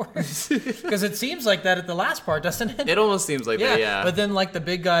as Oni warriors? Because it seems like that at the last part, doesn't it? It almost seems like that, yeah. But then like the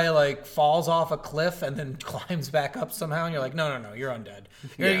big guy like falls off a cliff and then climbs back up somehow, and you're like, no, you're undead.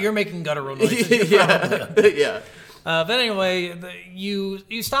 You're making guttural noises. yeah. But anyway,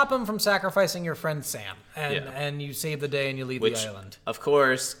 you stop him from sacrificing your friend Sam, and you save the day and you leave the island. Of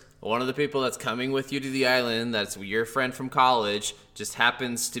course, one of the people that's coming with you to the island, that's your friend from college, just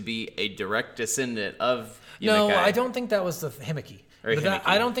happens to be a direct descendant of Yamakai. No, I don't think that was the Himiki.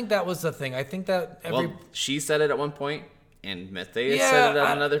 I don't think that was the thing. I think that she said it at one point, and Matthias said it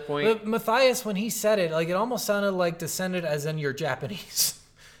at another point. But Matthias, when he said it, like it almost sounded like descended as in you're Japanese.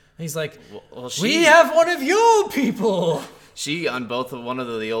 He's like, we have one of your people. She, on both of one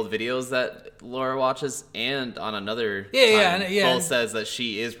of the old videos that Laura watches and on another both says that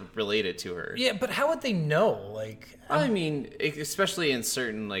she is related to her. Yeah, but how would they know? Like, I mean, especially in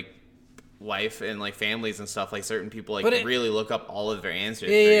certain, like, wife and, like, families and stuff, like, certain people, like, really look up all of their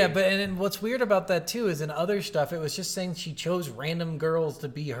ancestry. Yeah, but and what's weird about that, too, is in other stuff, it was just saying she chose random girls to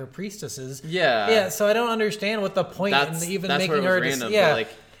be her priestesses. Yeah. Yeah, so I don't understand what the point in even making her... Random, yeah, but, like,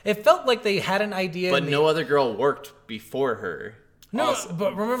 it felt like they had an idea. But no other girl worked before her. No, also,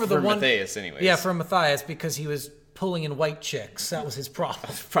 but remember the one... For Matthias, anyways. Yeah, for Matthias, because he was pulling in white chicks. That was his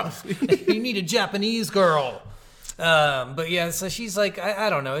problem. Probably. He needed a Japanese girl. But yeah, so she's like,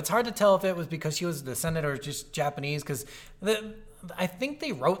 I don't know. It's hard to tell if it was because she was a descendant or just Japanese, because I think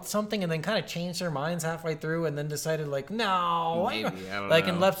they wrote something and then kind of changed their minds halfway through and then decided, like, no. Maybe, I don't know.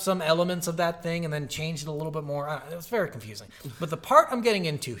 And left some elements of that thing and then changed it a little bit more. It was very confusing. But the part I'm getting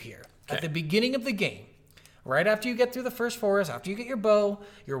into here, at the beginning of the game, right after you get through the first forest, after you get your bow,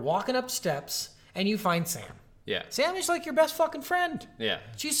 you're walking up steps, and you find Sam. Yeah. Sam is like your best fucking friend. Yeah.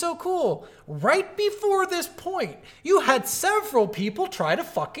 She's so cool. Right before this point, you had several people try to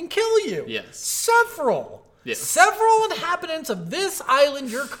fucking kill you. Yes. Several. Yes. Several inhabitants of this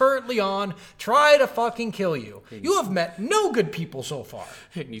island you're currently on try to fucking kill you. You have met no good people so far.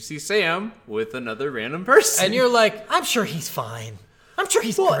 And you see Sam with another random person. And you're like, I'm sure he's fine. I'm sure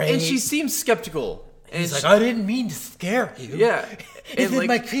he's great. And she seems skeptical. And he's like, I didn't mean to scare you. Yeah. Is it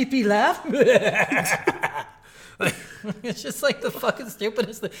my creepy laugh? It's just like the fucking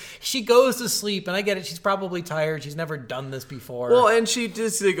stupidest thing. She goes to sleep, and I get it. She's probably tired. She's never done this before. Well, and she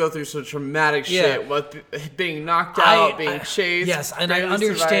did go through some traumatic shit with being knocked out, being chased. Yes, and I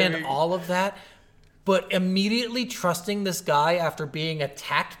understand all of that. But immediately trusting this guy after being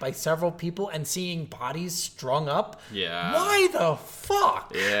attacked by several people and seeing bodies strung up. Yeah. Why the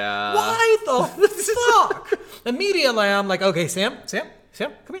fuck? Yeah. Why the fuck? Immediately I'm like, okay, Sam, come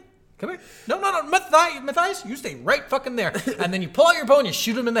here. Come here. No, Matthias, you stay right fucking there. And then you pull out your bow and you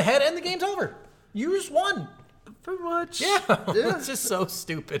shoot him in the head and the game's over. You just won. Pretty much. Yeah. It's just so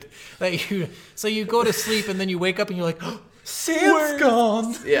stupid. So you go to sleep and then you wake up and you're like, oh, Sam's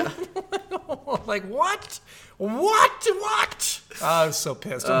gone. Yeah. Like, what? I was so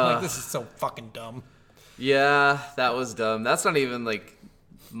pissed. I'm like, this is so fucking dumb. Yeah, that was dumb. That's not even, like,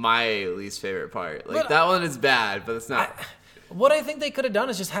 my least favorite part. Like, that one is bad, but it's not... What I think they could have done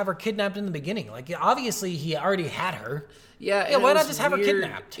is just have her kidnapped in the beginning. Like, obviously, he already had her. Yeah, why not just have her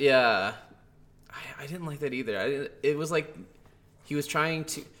kidnapped? Yeah. I didn't like that either. It was like he was trying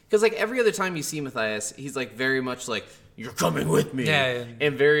to... Because, like, every other time you see Matthias, he's, like, very much like, you're coming with me. Yeah.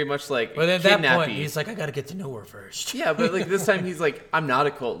 And very much, like, but at that point, he's like, I got to get to know her first. Yeah, but, like, this time he's like, I'm not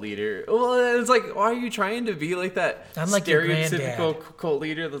a cult leader. Well, it's like, why are you trying to be like that like stereotypical cult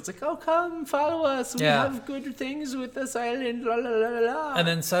leader that's like, oh, come, follow us. We have good things with this island, la, la, la, la, la. And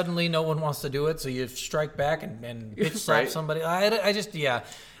then suddenly no one wants to do it, so you strike back and bitch slap somebody. I just,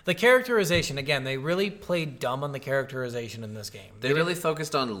 The characterization, again, they really played dumb on the characterization in this game. They really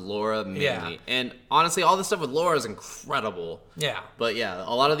focused on Laura mainly. Yeah. And honestly, all the stuff with Laura is incredible. Yeah. But yeah,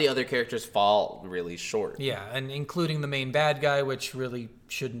 a lot of the other characters fall really short. Yeah, and including the main bad guy, which really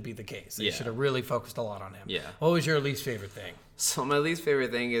shouldn't be the case. They should have really focused a lot on him. Yeah. What was your least favorite thing? So my least favorite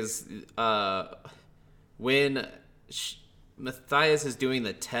thing is when Matthias is doing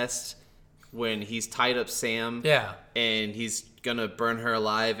the test when he's tied up Sam. Yeah. And he's gonna burn her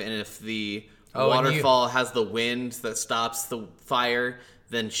alive, and if the waterfall has the wind that stops the fire,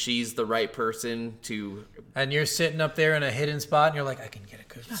 then she's the right person to... And you're sitting up there in a hidden spot, and you're like, I can get a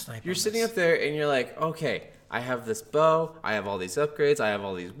good sniper. You're sitting up there, and you're like, okay, I have this bow, I have all these upgrades, I have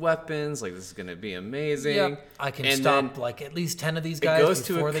all these weapons, like, this is gonna be amazing. Yep. I can stop, like, at least 10 of these guys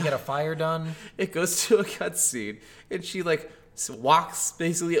before they get a fire done. It goes to a cutscene, and she, like, walks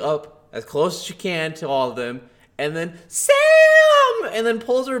basically up as close as she can to all of them, and then, Sam! And then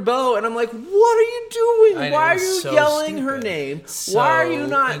pulls her bow, and I'm like, what are you doing? Why are you yelling her name? Why are you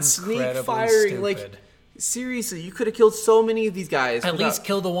not sneak firing? Like, seriously, you could have killed so many of these guys. At least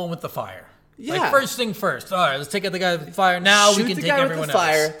kill the one with the fire. Yeah. Like, first thing first. All right, let's take out the guy with the fire. Now we can take everyone else. Shoot the guy with the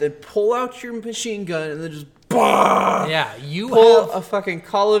fire, then pull out your machine gun, and then just Yeah, you Pull have a fucking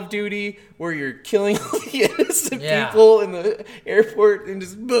Call of Duty where you're killing all the innocent Yeah. people in the airport and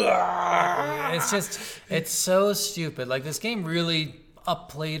just. it's so stupid. Like, this game really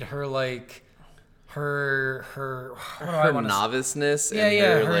upplayed her, like, her what do I Her wanna say? noviceness Yeah, and yeah,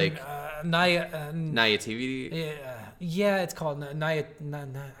 her, her like naivety. Yeah, it's called I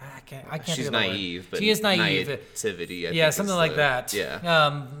can't. She's think of the word. naive, but She is naive. naivety. I Yeah, think something is like the- that.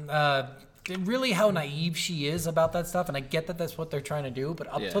 Yeah. Really how naive she is about that stuff, and I get that that's what they're trying to do, but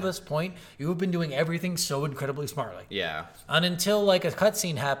up Yeah. to this point, you have been doing everything so incredibly smartly. Yeah. And until, like, a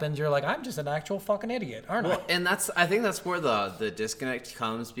cutscene happens, you're like, I'm just an actual fucking idiot, aren't Well, I? and I think that's where the disconnect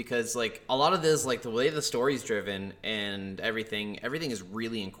comes, because like a lot of this, like the way the story's driven and everything is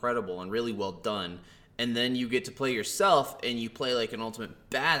really incredible and really well done. And then you get to play yourself and you play like an ultimate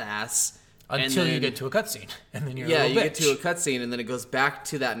badass Until you then- get to a cutscene, and then you're yeah, a you little get to a bitch. cutscene and then it goes back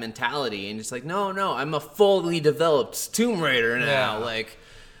to that mentality and it's like, no, I'm a fully developed Tomb Raider now. Yeah. Like,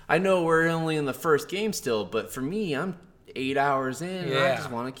 I know we're only in the first game still, but for me, I'm 8 hours in and I Yeah. just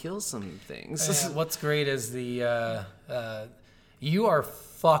want to kill some things. What's great is you are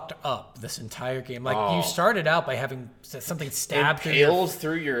fucked up this entire game. Like, you started out by having something stabbed through your Impaled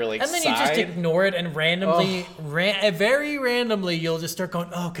through your like and then side. you just ignore it, and randomly, very randomly, you'll just start going,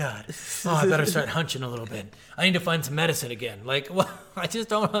 "Oh God, oh, I better start hunching a little bit. I need to find some medicine again." Like, well, I just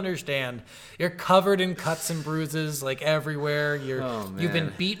don't understand. You're covered in cuts and bruises, like everywhere. You've been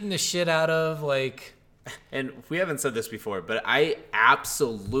man. beaten the shit out of, like. And we haven't said this before, but I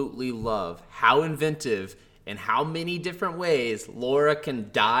absolutely love how inventive and how many different ways Laura can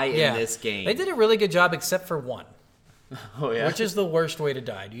die in this game. They did a really good job, except for one, Oh yeah. which is the worst way to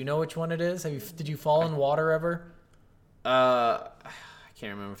die. Do you know which one it is? Did you fall in water ever? I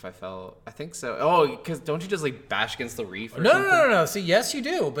can't remember if I fell. I think so. Oh, because don't you just like bash against the reef or No, something? no. See, yes, you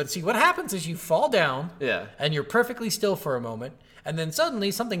do. But see, what happens is you fall down. Yeah. And you're perfectly still for a moment, and then suddenly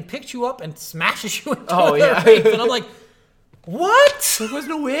something picks you up and smashes you into Oh, the yeah. reef, and I'm like, what? There was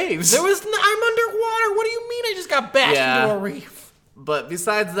no waves. I'm underwater. What do you mean I just got bashed Yeah. into a reef? But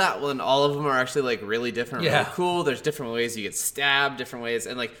besides that one, all of them are actually like really different, Yeah. really cool. There's different ways you get stabbed, different ways,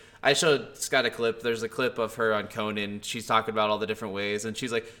 and like I showed Scott a clip. There's a clip of her on Conan. She's talking about all the different ways, and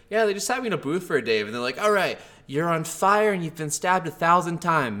she's like, "Yeah, they just had me in a booth for a day, and they're like, all right, you're on fire and you've been stabbed 1,000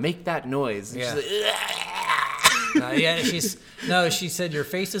 times. Make that noise." And Yeah. she's like, She said your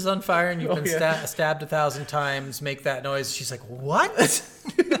face is on fire and you've been stabbed 1,000 times. Make that noise. She's like, what?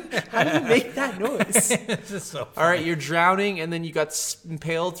 "How do you make that noise?" This is so All right, you're drowning, and then you got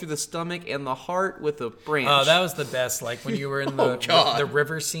impaled through the stomach and the heart with a branch. Oh, that was the best. Like when you were in Oh, God. the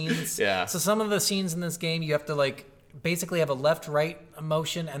river scenes. Yeah. So some of the scenes in this game, you have to like basically have a left-right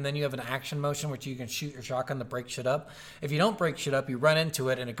motion, and then you have an action motion, which you can shoot your shotgun to break shit up. If you don't break shit up, you run into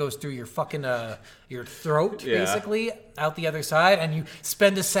it, and it goes through your fucking your throat, Yeah. basically, out the other side, and you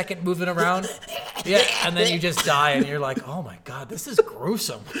spend a second moving around. Yeah, and then you just die, and you're like, oh my God, this is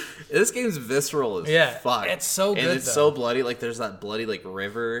gruesome. This game's visceral as Yeah, fuck. it's so and good, it's though. so bloody. Like there's that bloody like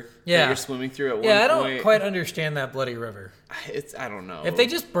river Yeah. that you're swimming through at one Yeah, I point. don't quite understand that bloody river. I don't know. If they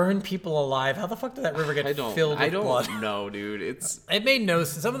just burn people alive, how the fuck did that river get filled with blood? know, dude. It's It made no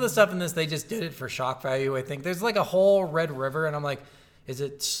sense. Some of the stuff in this, they just did it for shock value, I think. There's like a whole red river, and I'm like, is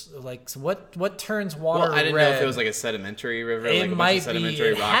it like, so what turns water well, I didn't red? know if it was like a sedimentary river, It like a might bunch of be. sedimentary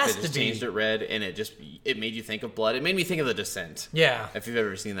It rock has that just to be. changed it red, and it made you think of blood. It made me think of The Descent. Yeah. If you've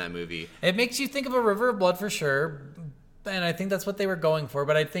ever seen that movie. It makes you think of a river of blood for sure, and I think that's what they were going for,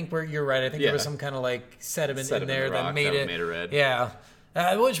 but I think you're right. I think there was Yeah. some kind of like sediment in Sediment there rock that made that it, made it red. Yeah.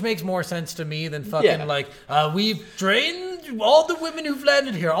 Which makes more sense to me than fucking Yeah. like, we've drained all the women who've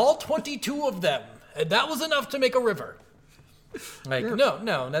landed here, all 22 of them, and that was enough to make a river. Like,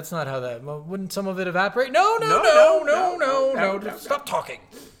 no, that's not how that. Well, wouldn't some of it evaporate? No. Stop talking.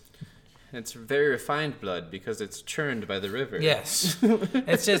 It's very refined blood because it's churned by the river. Yes.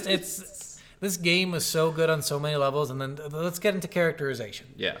 This game was so good on so many levels, and then let's get into characterization.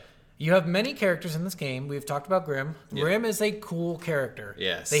 Yeah. You have many characters in this game. We've talked about Grimm. Grimm is a cool character.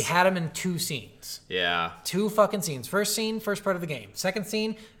 Yes. They had him in 2 scenes. Yeah. 2 fucking scenes. First scene, first part of the game. Second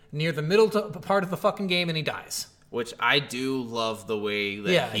scene, near the middle part of the fucking game, and he dies. Which I do love the way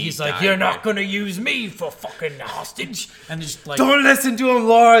that He's like, died you're not there. gonna use me for fucking hostage. And just like, Don't listen to him,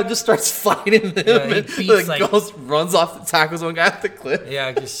 Laura. And just starts fighting him. he and beats, like- goes, runs off, tackles one guy off the cliff.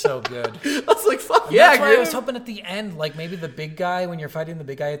 yeah, just so good. I was like, fuck yeah, That's why I Grimm. was hoping at the end, like maybe the big guy, when you're fighting the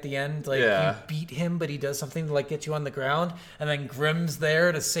big guy at the end, like Yeah. you beat him, but he does something to like get you on the ground, and then Grimm's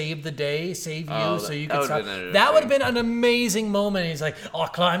there to save the day, save you, Oh, so you that can would've stop. been That would have interesting. been an amazing moment. He's like, I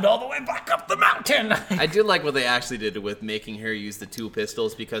climbed all the way back up the mountain. I did like what they actually did with making her use the 2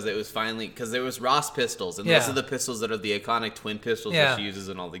 pistols because it was finally because there was Ross pistols, and those are the pistols that are the iconic twin pistols that she uses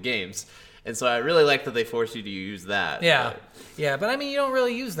in all the games. And so I really like that they forced you to use that. Yeah, but I mean, you don't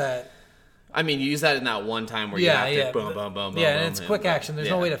really use that. I mean, you use that in that one time where you have to boom, boom, boom, boom. Yeah, and it's quick action. There's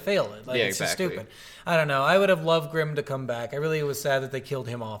no way to fail it. Like, it's just stupid. I don't know. I would have loved Grimm to come back. I really was sad that they killed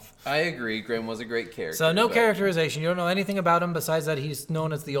him off. I agree. Grimm was a great character. So no characterization. You don't know anything about him besides that he's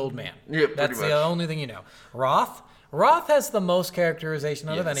known as the old man. Yeah, That's the only thing you know. Roth has the most characterization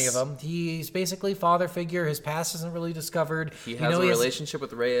out of any of them. He's basically father figure. His past isn't really discovered. He has a relationship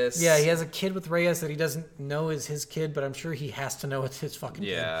with Reyes. Yeah, he has a kid with Reyes that he doesn't know is his kid, but I'm sure he has to know it's his fucking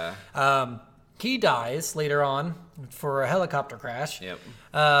kid. He dies later on for a helicopter crash. Yep.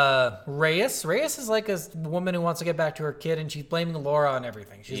 Reyes is like a woman who wants to get back to her kid, and she's blaming Laura on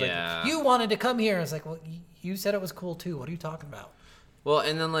everything. She's like, you wanted to come here. And it's like, well, you said it was cool too. What are you talking about? Well,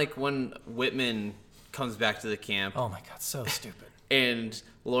 and then like when Whitman comes back to the camp. Oh my God, so stupid. And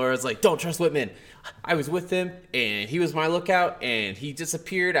Laura's like, don't trust Whitman. I was with him, and he was my lookout, and he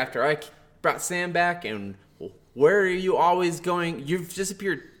disappeared after I brought Sam back, and where are you always going? You've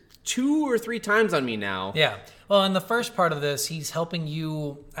disappeared 2 or 3 times on me now. Yeah. Well, in the first part of this, he's helping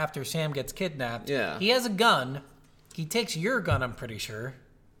you after Sam gets kidnapped. Yeah. He has a gun. He takes your gun, I'm pretty sure.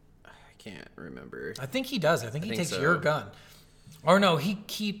 I can't remember. I think he does. I think he takes your gun. Or no, he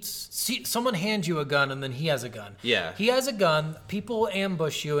keeps... See, someone hands you a gun, and then he has a gun. Yeah. He has a gun. People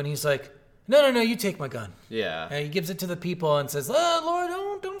ambush you, and he's like, no, you take my gun. Yeah. And he gives it to the people and says, Laura,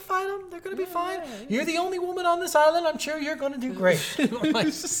 don't fight them. They're going to be fine. You're the only woman on this island. I'm sure you're going to do great.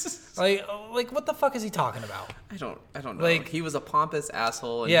 like, what the fuck is he talking about? I don't know. Like, he was a pompous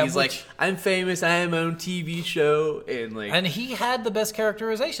asshole, and he's like, I'm famous. I have my own TV show, and he had the best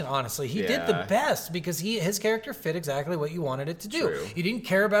characterization. Honestly, he did the best because his character fit exactly what you wanted it to do. True. You didn't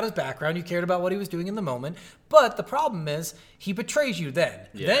care about his background. You cared about what he was doing in the moment. But the problem is, he betrays you then.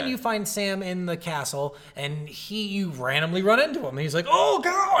 Yeah. Then you find Sam in the castle, and you randomly run into him. And he's like, oh,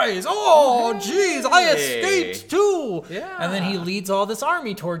 guys, oh, jeez, I escaped too. Yeah. And then he leads all this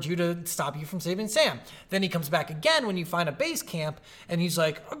army towards you to stop you from saving Sam. Then he comes back again when you find a base camp, and he's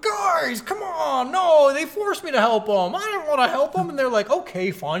like, guys, come on, no, they forced me to help them. I didn't want to help them. And they're like,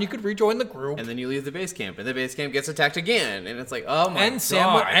 okay, fine, you could rejoin the group. And then you leave the base camp, and the base camp gets attacked again, and it's like, oh my god.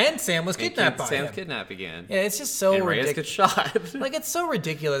 Sam was kidnapped by him. Sam's kidnapped again. Yeah, it's just so ridiculous. Reyes gets shot. Like, it's so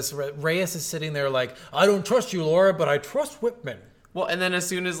ridiculous. Reyes is sitting there like, I don't trust you, Laura, but I trust Whitman. Well, and then as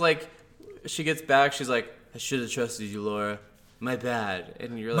soon as, like, she gets back, she's like, I should have trusted you, Laura. My bad.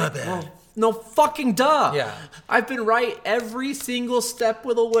 And you're like, well, no fucking duh. Yeah. I've been right every single step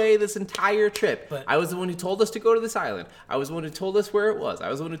of the way this entire trip. But I was the one who told us to go to this island. I was the one who told us where it was. I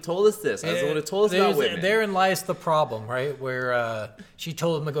was the one who told us this. I was the one who told us about Whitman. Therein lies the problem, right? Where she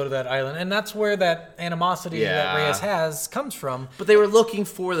told him to go to that island. And that's where that animosity that Reyes has comes from. But they were looking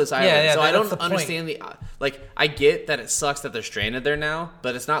for this island. So I don't understand the... Like, I get that it sucks that they're stranded there now,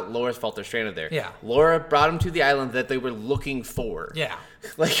 but it's not Laura's fault they're stranded there. Yeah. Laura brought them to the island that they were looking for. Yeah.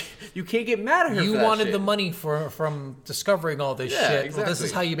 Like, you can't get mad at her You for that wanted shit. the money from discovering all this shit. Exactly. Well, this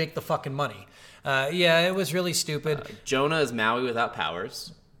is how you make the fucking money. It was really stupid. Jonah is Maui without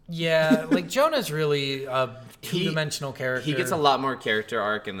powers. Yeah, like, Jonah's really a two-dimensional character. He gets a lot more character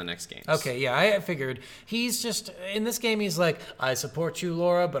arc in the next games. Okay, yeah, I figured. He's just, in this game, he's like, I support you,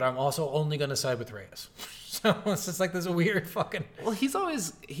 Laura, but I'm also only going to side with Reyes. So it's just like this weird fucking... Well, he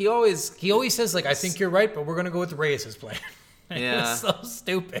always says, like, I think you're right, but we're going to go with Reyes' plan. Yeah. It's so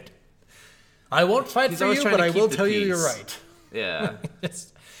stupid. I won't fight for you, but I will tell you you're right. Yeah.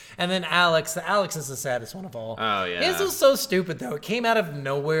 And then Alex is the saddest one of all. Oh, yeah. This was so stupid, though. It came out of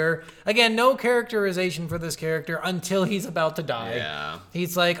nowhere. Again, no characterization for this character until he's about to die. Yeah.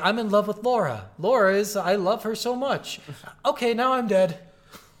 He's like, I'm in love with Laura. I love her so much. Okay, now I'm dead.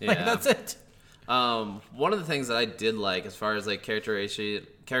 Like, that's it. One of the things that I did like as far as like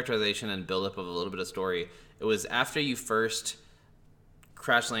characterization and buildup of a little bit of story, it was after you first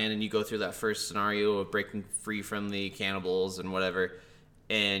crash land and you go through that first scenario of breaking free from the cannibals and whatever,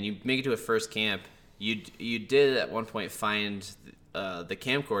 and you make it to a first camp, you did at one point find the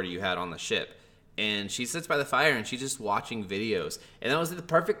camcorder you had on the ship, and she sits by the fire and she's just watching videos, and that was the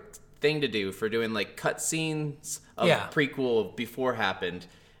perfect thing to do for doing like cutscenes of prequel before happened.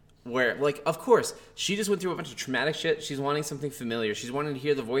 Where, like, of course, she just went through a bunch of traumatic shit. She's wanting something familiar. She's wanting to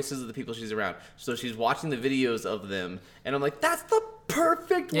hear the voices of the people she's around. So she's watching the videos of them. And I'm like, that's the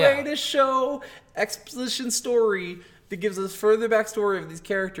perfect way to show exposition story that gives us further backstory of these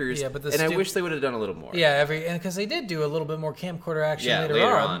characters. Yeah, but I wish they would have done a little more. Yeah, because they did do a little bit more camcorder action later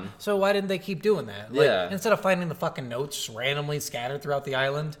on. So why didn't they keep doing that? Like, instead of finding the fucking notes randomly scattered throughout the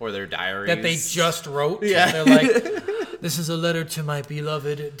island, or their diaries that they just wrote. Yeah, they're like, "This is a letter to my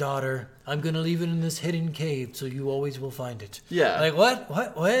beloved daughter. I'm gonna leave it in this hidden cave, so you always will find it." Yeah, like what?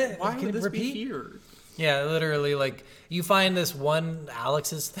 Why Can would this repeat? be here? Yeah, literally, like, you find this one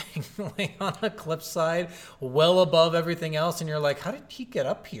Alex's thing like, on a cliffside well above everything else, and you're like, how did he get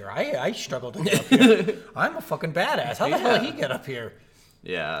up here? I struggled to get up here. I'm a fucking badass. How the hell did he get up here?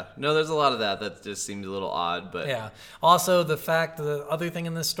 Yeah. No, there's a lot of that just seemed a little odd, but... Yeah. Also, the other thing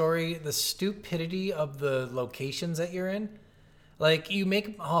in this story, the stupidity of the locations that you're in. Like, you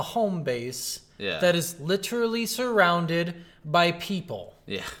make a home base that is literally surrounded by people.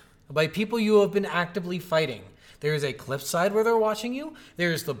 Yeah. By people you have been actively fighting. There is a cliffside where they're watching you.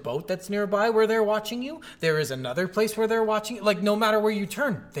 There's the boat that's nearby where they're watching you. There is another place where they're watching you. Like, no matter where you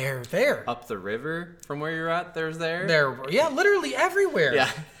turn, they're there. Up the river from where you're at, there. Yeah, literally everywhere.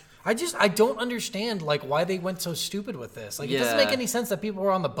 Yeah. I don't understand, like, why they went so stupid with this. Like, it doesn't make any sense that people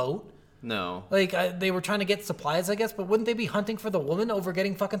were on the boat. No. Like, they were trying to get supplies, I guess, but wouldn't they be hunting for the woman over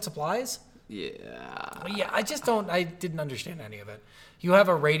getting fucking supplies? Yeah. Yeah, I didn't understand any of it. You have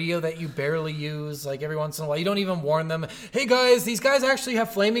a radio that you barely use, like, every once in a while. You don't even warn them, hey, guys, these guys actually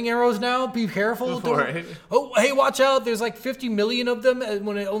have flaming arrows now. Be careful. Right. Oh, hey, watch out. There's like 50 million of them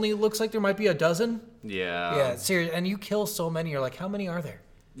when it only looks like there might be a dozen. Yeah. Yeah, seriously. And you kill so many. You're like, how many are there?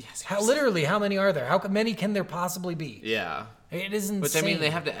 Yes. Literally, how many are there? How many can there possibly be? Yeah. It is insane. Which, I mean,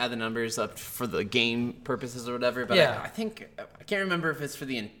 they have to add the numbers up for the game purposes or whatever, but yeah. I think, I can't remember if it's for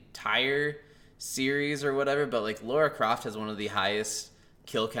the entire series or whatever, but, like, Lara Croft has one of the highest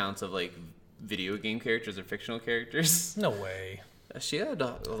kill counts of, like, video game characters or fictional characters. No way. She had,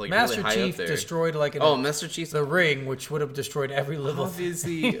 like, Master really high Chief up there. destroyed, like, Master Chief. the ring, which would have destroyed every level.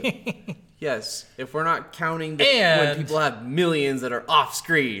 Obviously, yes. If we're not counting when people have millions that are off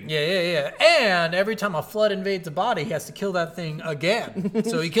screen. Yeah. And every time a flood invades a body, he has to kill that thing again.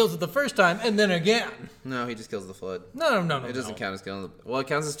 So he kills it the first time and then again. No, he just kills the flood. No. It doesn't count as killing. Well, it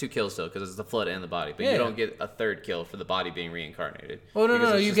counts as 2 kills still because it's the flood and the body, but you don't get a third kill for the body being reincarnated. Oh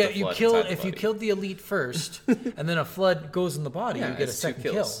no! You kill if you body. killed the elite first, and then a flood goes in the body. Yeah, you get a it's 2 second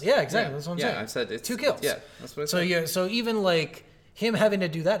kill. kills. Yeah, exactly. That's what I'm saying. I said it's 2 kills. Yeah, that's what I said. So even like him having to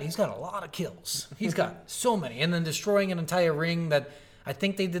do that, he's got a lot of kills. He's got so many, and then destroying an entire ring that I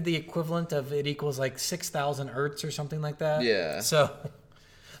think they did the equivalent of it equals like 6,000 Earths or something like that. Yeah. So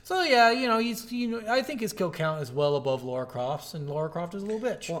yeah, I think his kill count is well above Lara Croft's, and Lara Croft is a little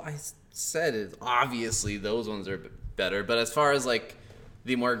bitch. Well, I said it. Obviously, those ones are better, but as far as like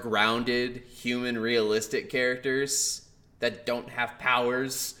the more grounded, human, realistic characters that don't have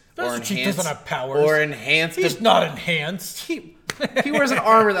powers Master Chief doesn't have powers. or enhanced. He's not enhanced. He wears an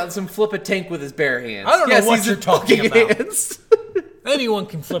armor that lets him flip a tank with his bare hands. I don't know what you're talking about. Hands. Anyone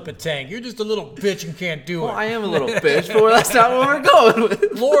can flip a tank. You're just a little bitch and can't do it. Well, I am a little bitch, but that's not what we're going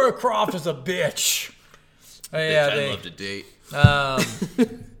with. Lara Croft is a bitch. I'd love to date.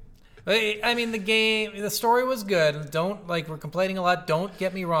 I mean, the story was good. We're complaining a lot. Don't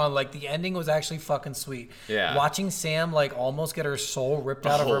get me wrong. Like, the ending was actually fucking sweet. Yeah. Watching Sam, like, almost get her soul ripped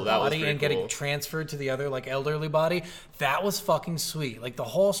out of her that was body pretty and getting cool. transferred to the other, like, elderly body, that was fucking sweet. Like, the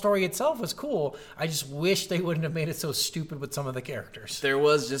whole story itself was cool. I just wish they wouldn't have made it so stupid with some of the characters. There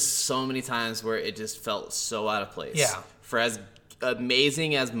was just so many times where it just felt so out of place. Yeah. For as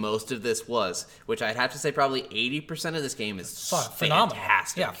amazing as most of this was, which I'd have to say probably 80% of this game is Phenomenal.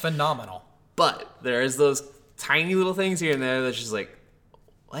 fantastic. Yeah, phenomenal. But there is those tiny little things here and there that's just like,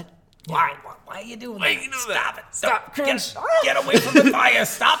 what? Why are you doing that? Stop it. Stop. Get away from the fire.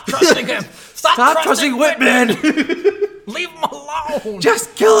 Stop trusting him. Stop trusting Whitman. Leave him alone.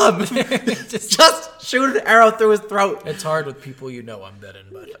 Just kill him. Just shoot an arrow through his throat. It's hard with people you know I'm betting,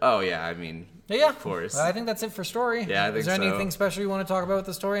 but... Oh, yeah, I mean... Yeah, of course. I think that's it for story. Yeah, I think Is there so. anything special you want to talk about with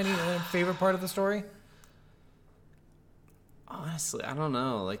the story? Any favorite part of the story? Honestly, I don't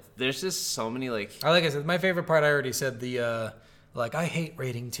know. Like, there's just so many, like... Like I said, my favorite part, I already said the, I hate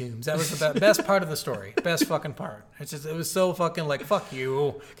raiding tombs. That was the best part of the story. Best fucking part. It was so fucking like, fuck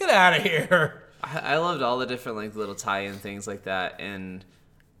you. Get out of here. I loved all the different, like, little tie-in things like that, and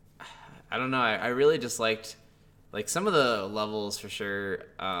I don't know. I really just liked... Like, some of the levels, for sure,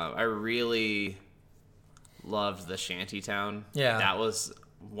 I really loved the shantytown. Yeah. That was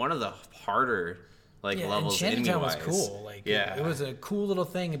one of the harder, levels and Shantytown was enemy-wise. cool. It was a cool little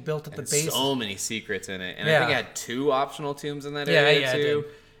thing. It built at the base. So many secrets in it. And Yeah. I think it had 2 optional tombs in that Yeah, area, yeah, it too.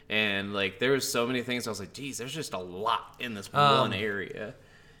 did. And, there was so many things. I was like, geez, there's just a lot in this one area.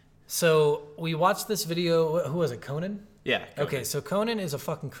 So we watched this video. Who was it? Conan? Yeah. Okay, so Conan is a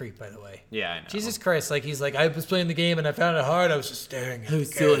fucking creep, by the way. Yeah, I know. Jesus Christ, like, he's like, I was playing the game and I found it hard. I was just staring at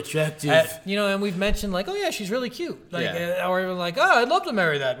Who's so attractive? And we've mentioned, like, oh, yeah, she's really cute. Like, or even like, oh, I'd love to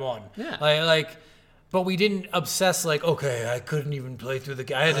marry that one. Yeah. But we didn't obsess, like, okay, I couldn't even play through the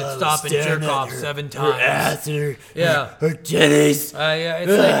game. I had to stop and jerk off 7 times. Her ass, her titties. It's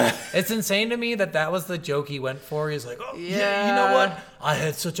like, it's insane to me that was the joke he went for. He's like, oh, yeah, you know what? I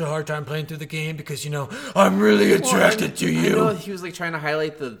had such a hard time playing through the game because, I'm really attracted to you. I know he was like trying to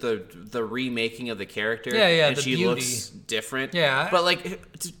highlight the remaking of the character. Yeah, and the she beauty. looks different. Yeah. But like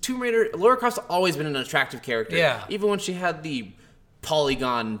Tomb Raider, Lara Croft's always been an attractive character. Yeah. Even when she had the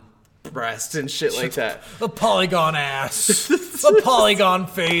polygon breast and shit like that. The polygon ass. The polygon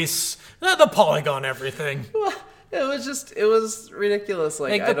face. The polygon everything. It was ridiculous.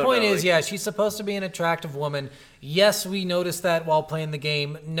 Like the point is, she's supposed to be an attractive woman. Yes, we noticed that while playing the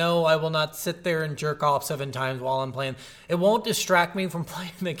game. No, I will not sit there and jerk off 7 times while I'm playing. It won't distract me from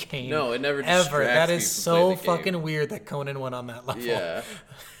playing the game. No, it never distracts ever. That me is from so playing the game. fucking weird that Conan went on that level. Yeah.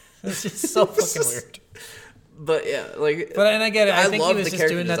 It's just so fucking weird. But yeah, like. But and I get it. I think he love was the just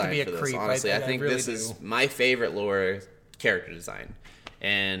character doing that to design be a for this, creep. Honestly, I think really this is my favorite Laura character design,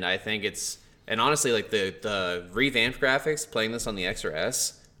 and I think it's honestly like the revamped graphics playing this on the X or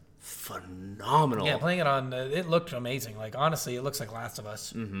S, phenomenal. Yeah, playing it on it looked amazing. Like honestly, it looks like Last of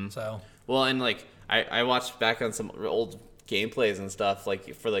Us. Mm-hmm. So well, and like I watched back on some old gameplays and stuff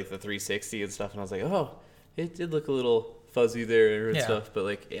like for like the 360 and stuff, and I was like, oh, it did look a little fuzzy there and stuff, but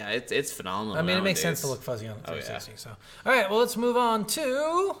like it's phenomenal. I mean, it makes nowadays. sense to look fuzzy on the 360. So all right, well, let's move on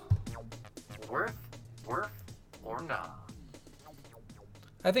to Worth or not?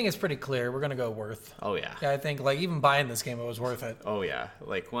 I think it's pretty clear. We're gonna go worth. Oh yeah. Yeah, I think like even buying this game, it was worth it. Oh yeah,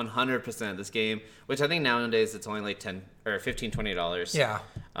 like 100% this game, which I think nowadays it's only like $10 or $15, $20. Yeah.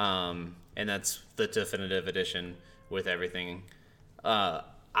 And that's the definitive edition with everything.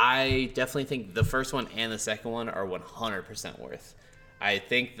 I definitely think the first one and the second one are 100% worth. I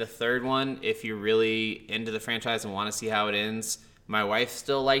think the third one, if you're really into the franchise and want to see how it ends, my wife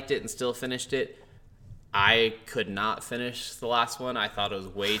still liked it and still finished it. I could not finish the last one. I thought it was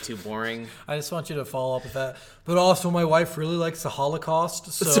way too boring. I just want you to follow up with that. But also, my wife really likes the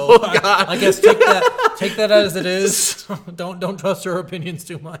Holocaust, so Oh, God. I guess take that as it is. Don't trust her opinions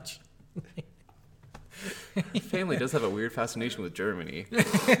too much. Family does have a weird fascination with Germany. No.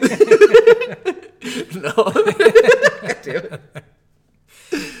 Damn it.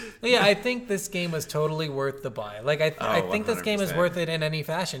 Yeah, I think this game was totally worth the buy. Like I think this game is 100%. worth it in any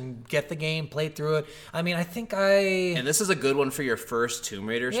fashion. Get the game, play through it. I mean, And this is a good one for your first Tomb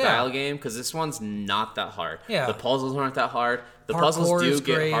Raider style game because this one's not that hard. Yeah. The puzzles aren't that hard. The Parkour puzzles is do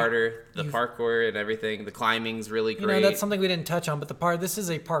get great. harder. The parkour and everything. The climbing's really great. that's something we didn't touch on. But this is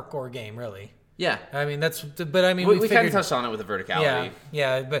a parkour game, really. Yeah. I mean, but I mean, We kind figured, of touched on it with the verticality.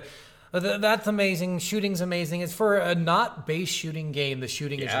 Yeah, but that's amazing. Shooting's amazing. It's for a not base shooting game. The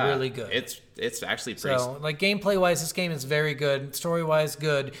shooting is really good. It's actually pretty. So, like gameplay wise, this game is very good. Story wise,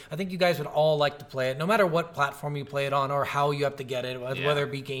 good. I think you guys would all like to play it, no matter what platform you play it on or how you have to get it, whether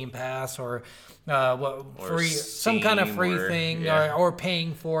it be Game Pass or free, some kind of free thing, or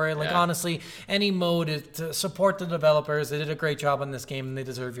paying for it. Like honestly, any mode is to support the developers. They did a great job on this game, and they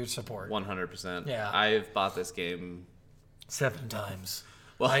deserve your support. 100%. Yeah. I've bought this game 7 times.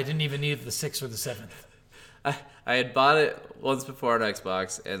 Well, I didn't even need the 6th or the 7th. I had bought it once before on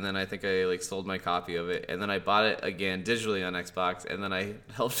Xbox, and then I think I sold my copy of it, and then I bought it again digitally on Xbox, and then I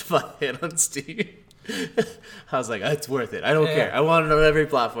helped buy it on Steam. I was like, it's worth it. I don't care. I want it on every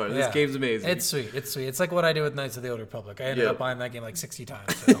platform. This game's amazing. It's sweet. It's like what I do with Knights of the Old Republic. I ended up buying that game like 60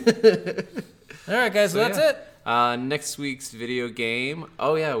 times. So. All right, guys, so that's it. Next week's video game.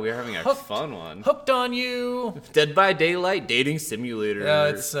 Oh yeah, we're having a fun one. Hooked on You. Dead by Daylight dating simulator. Yeah,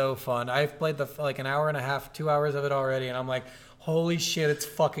 it's so fun. I've played an hour and a half, 2 hours of it already, and I'm like, holy shit, it's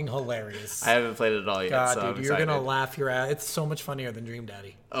fucking hilarious. I haven't played it at all yet. God, so dude, I'm you're excited. gonna laugh your ass. It's so much funnier than Dream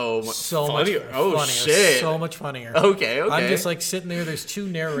Daddy. Oh, so funnier. much Oh funnier. shit. So much funnier. Okay. I'm just sitting there. There's 2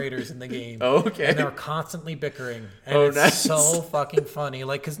 narrators in the game. Okay. And they're constantly bickering. And it's so fucking funny.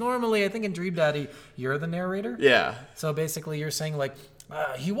 Because normally I think in Dream Daddy you're the narrator. Yeah. So basically you're saying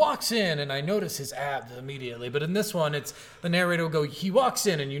he walks in and I notice his abs immediately. But in this one, it's the narrator will go, he walks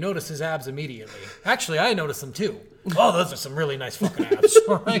in and you notice his abs immediately. Actually, I notice them too. Oh, those are some really nice fucking abs.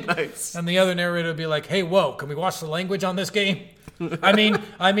 Nice. And the other narrator would be like, hey, whoa, can we watch the language on this game? Dating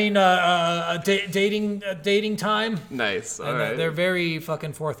time. Nice. All And right. they're very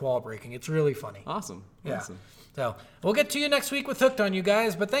fucking fourth wall breaking. It's really funny. Awesome. Yeah. Awesome. So we'll get to you next week with Hooked on You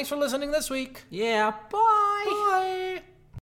guys, but thanks for listening this week. Yeah. Bye. Bye.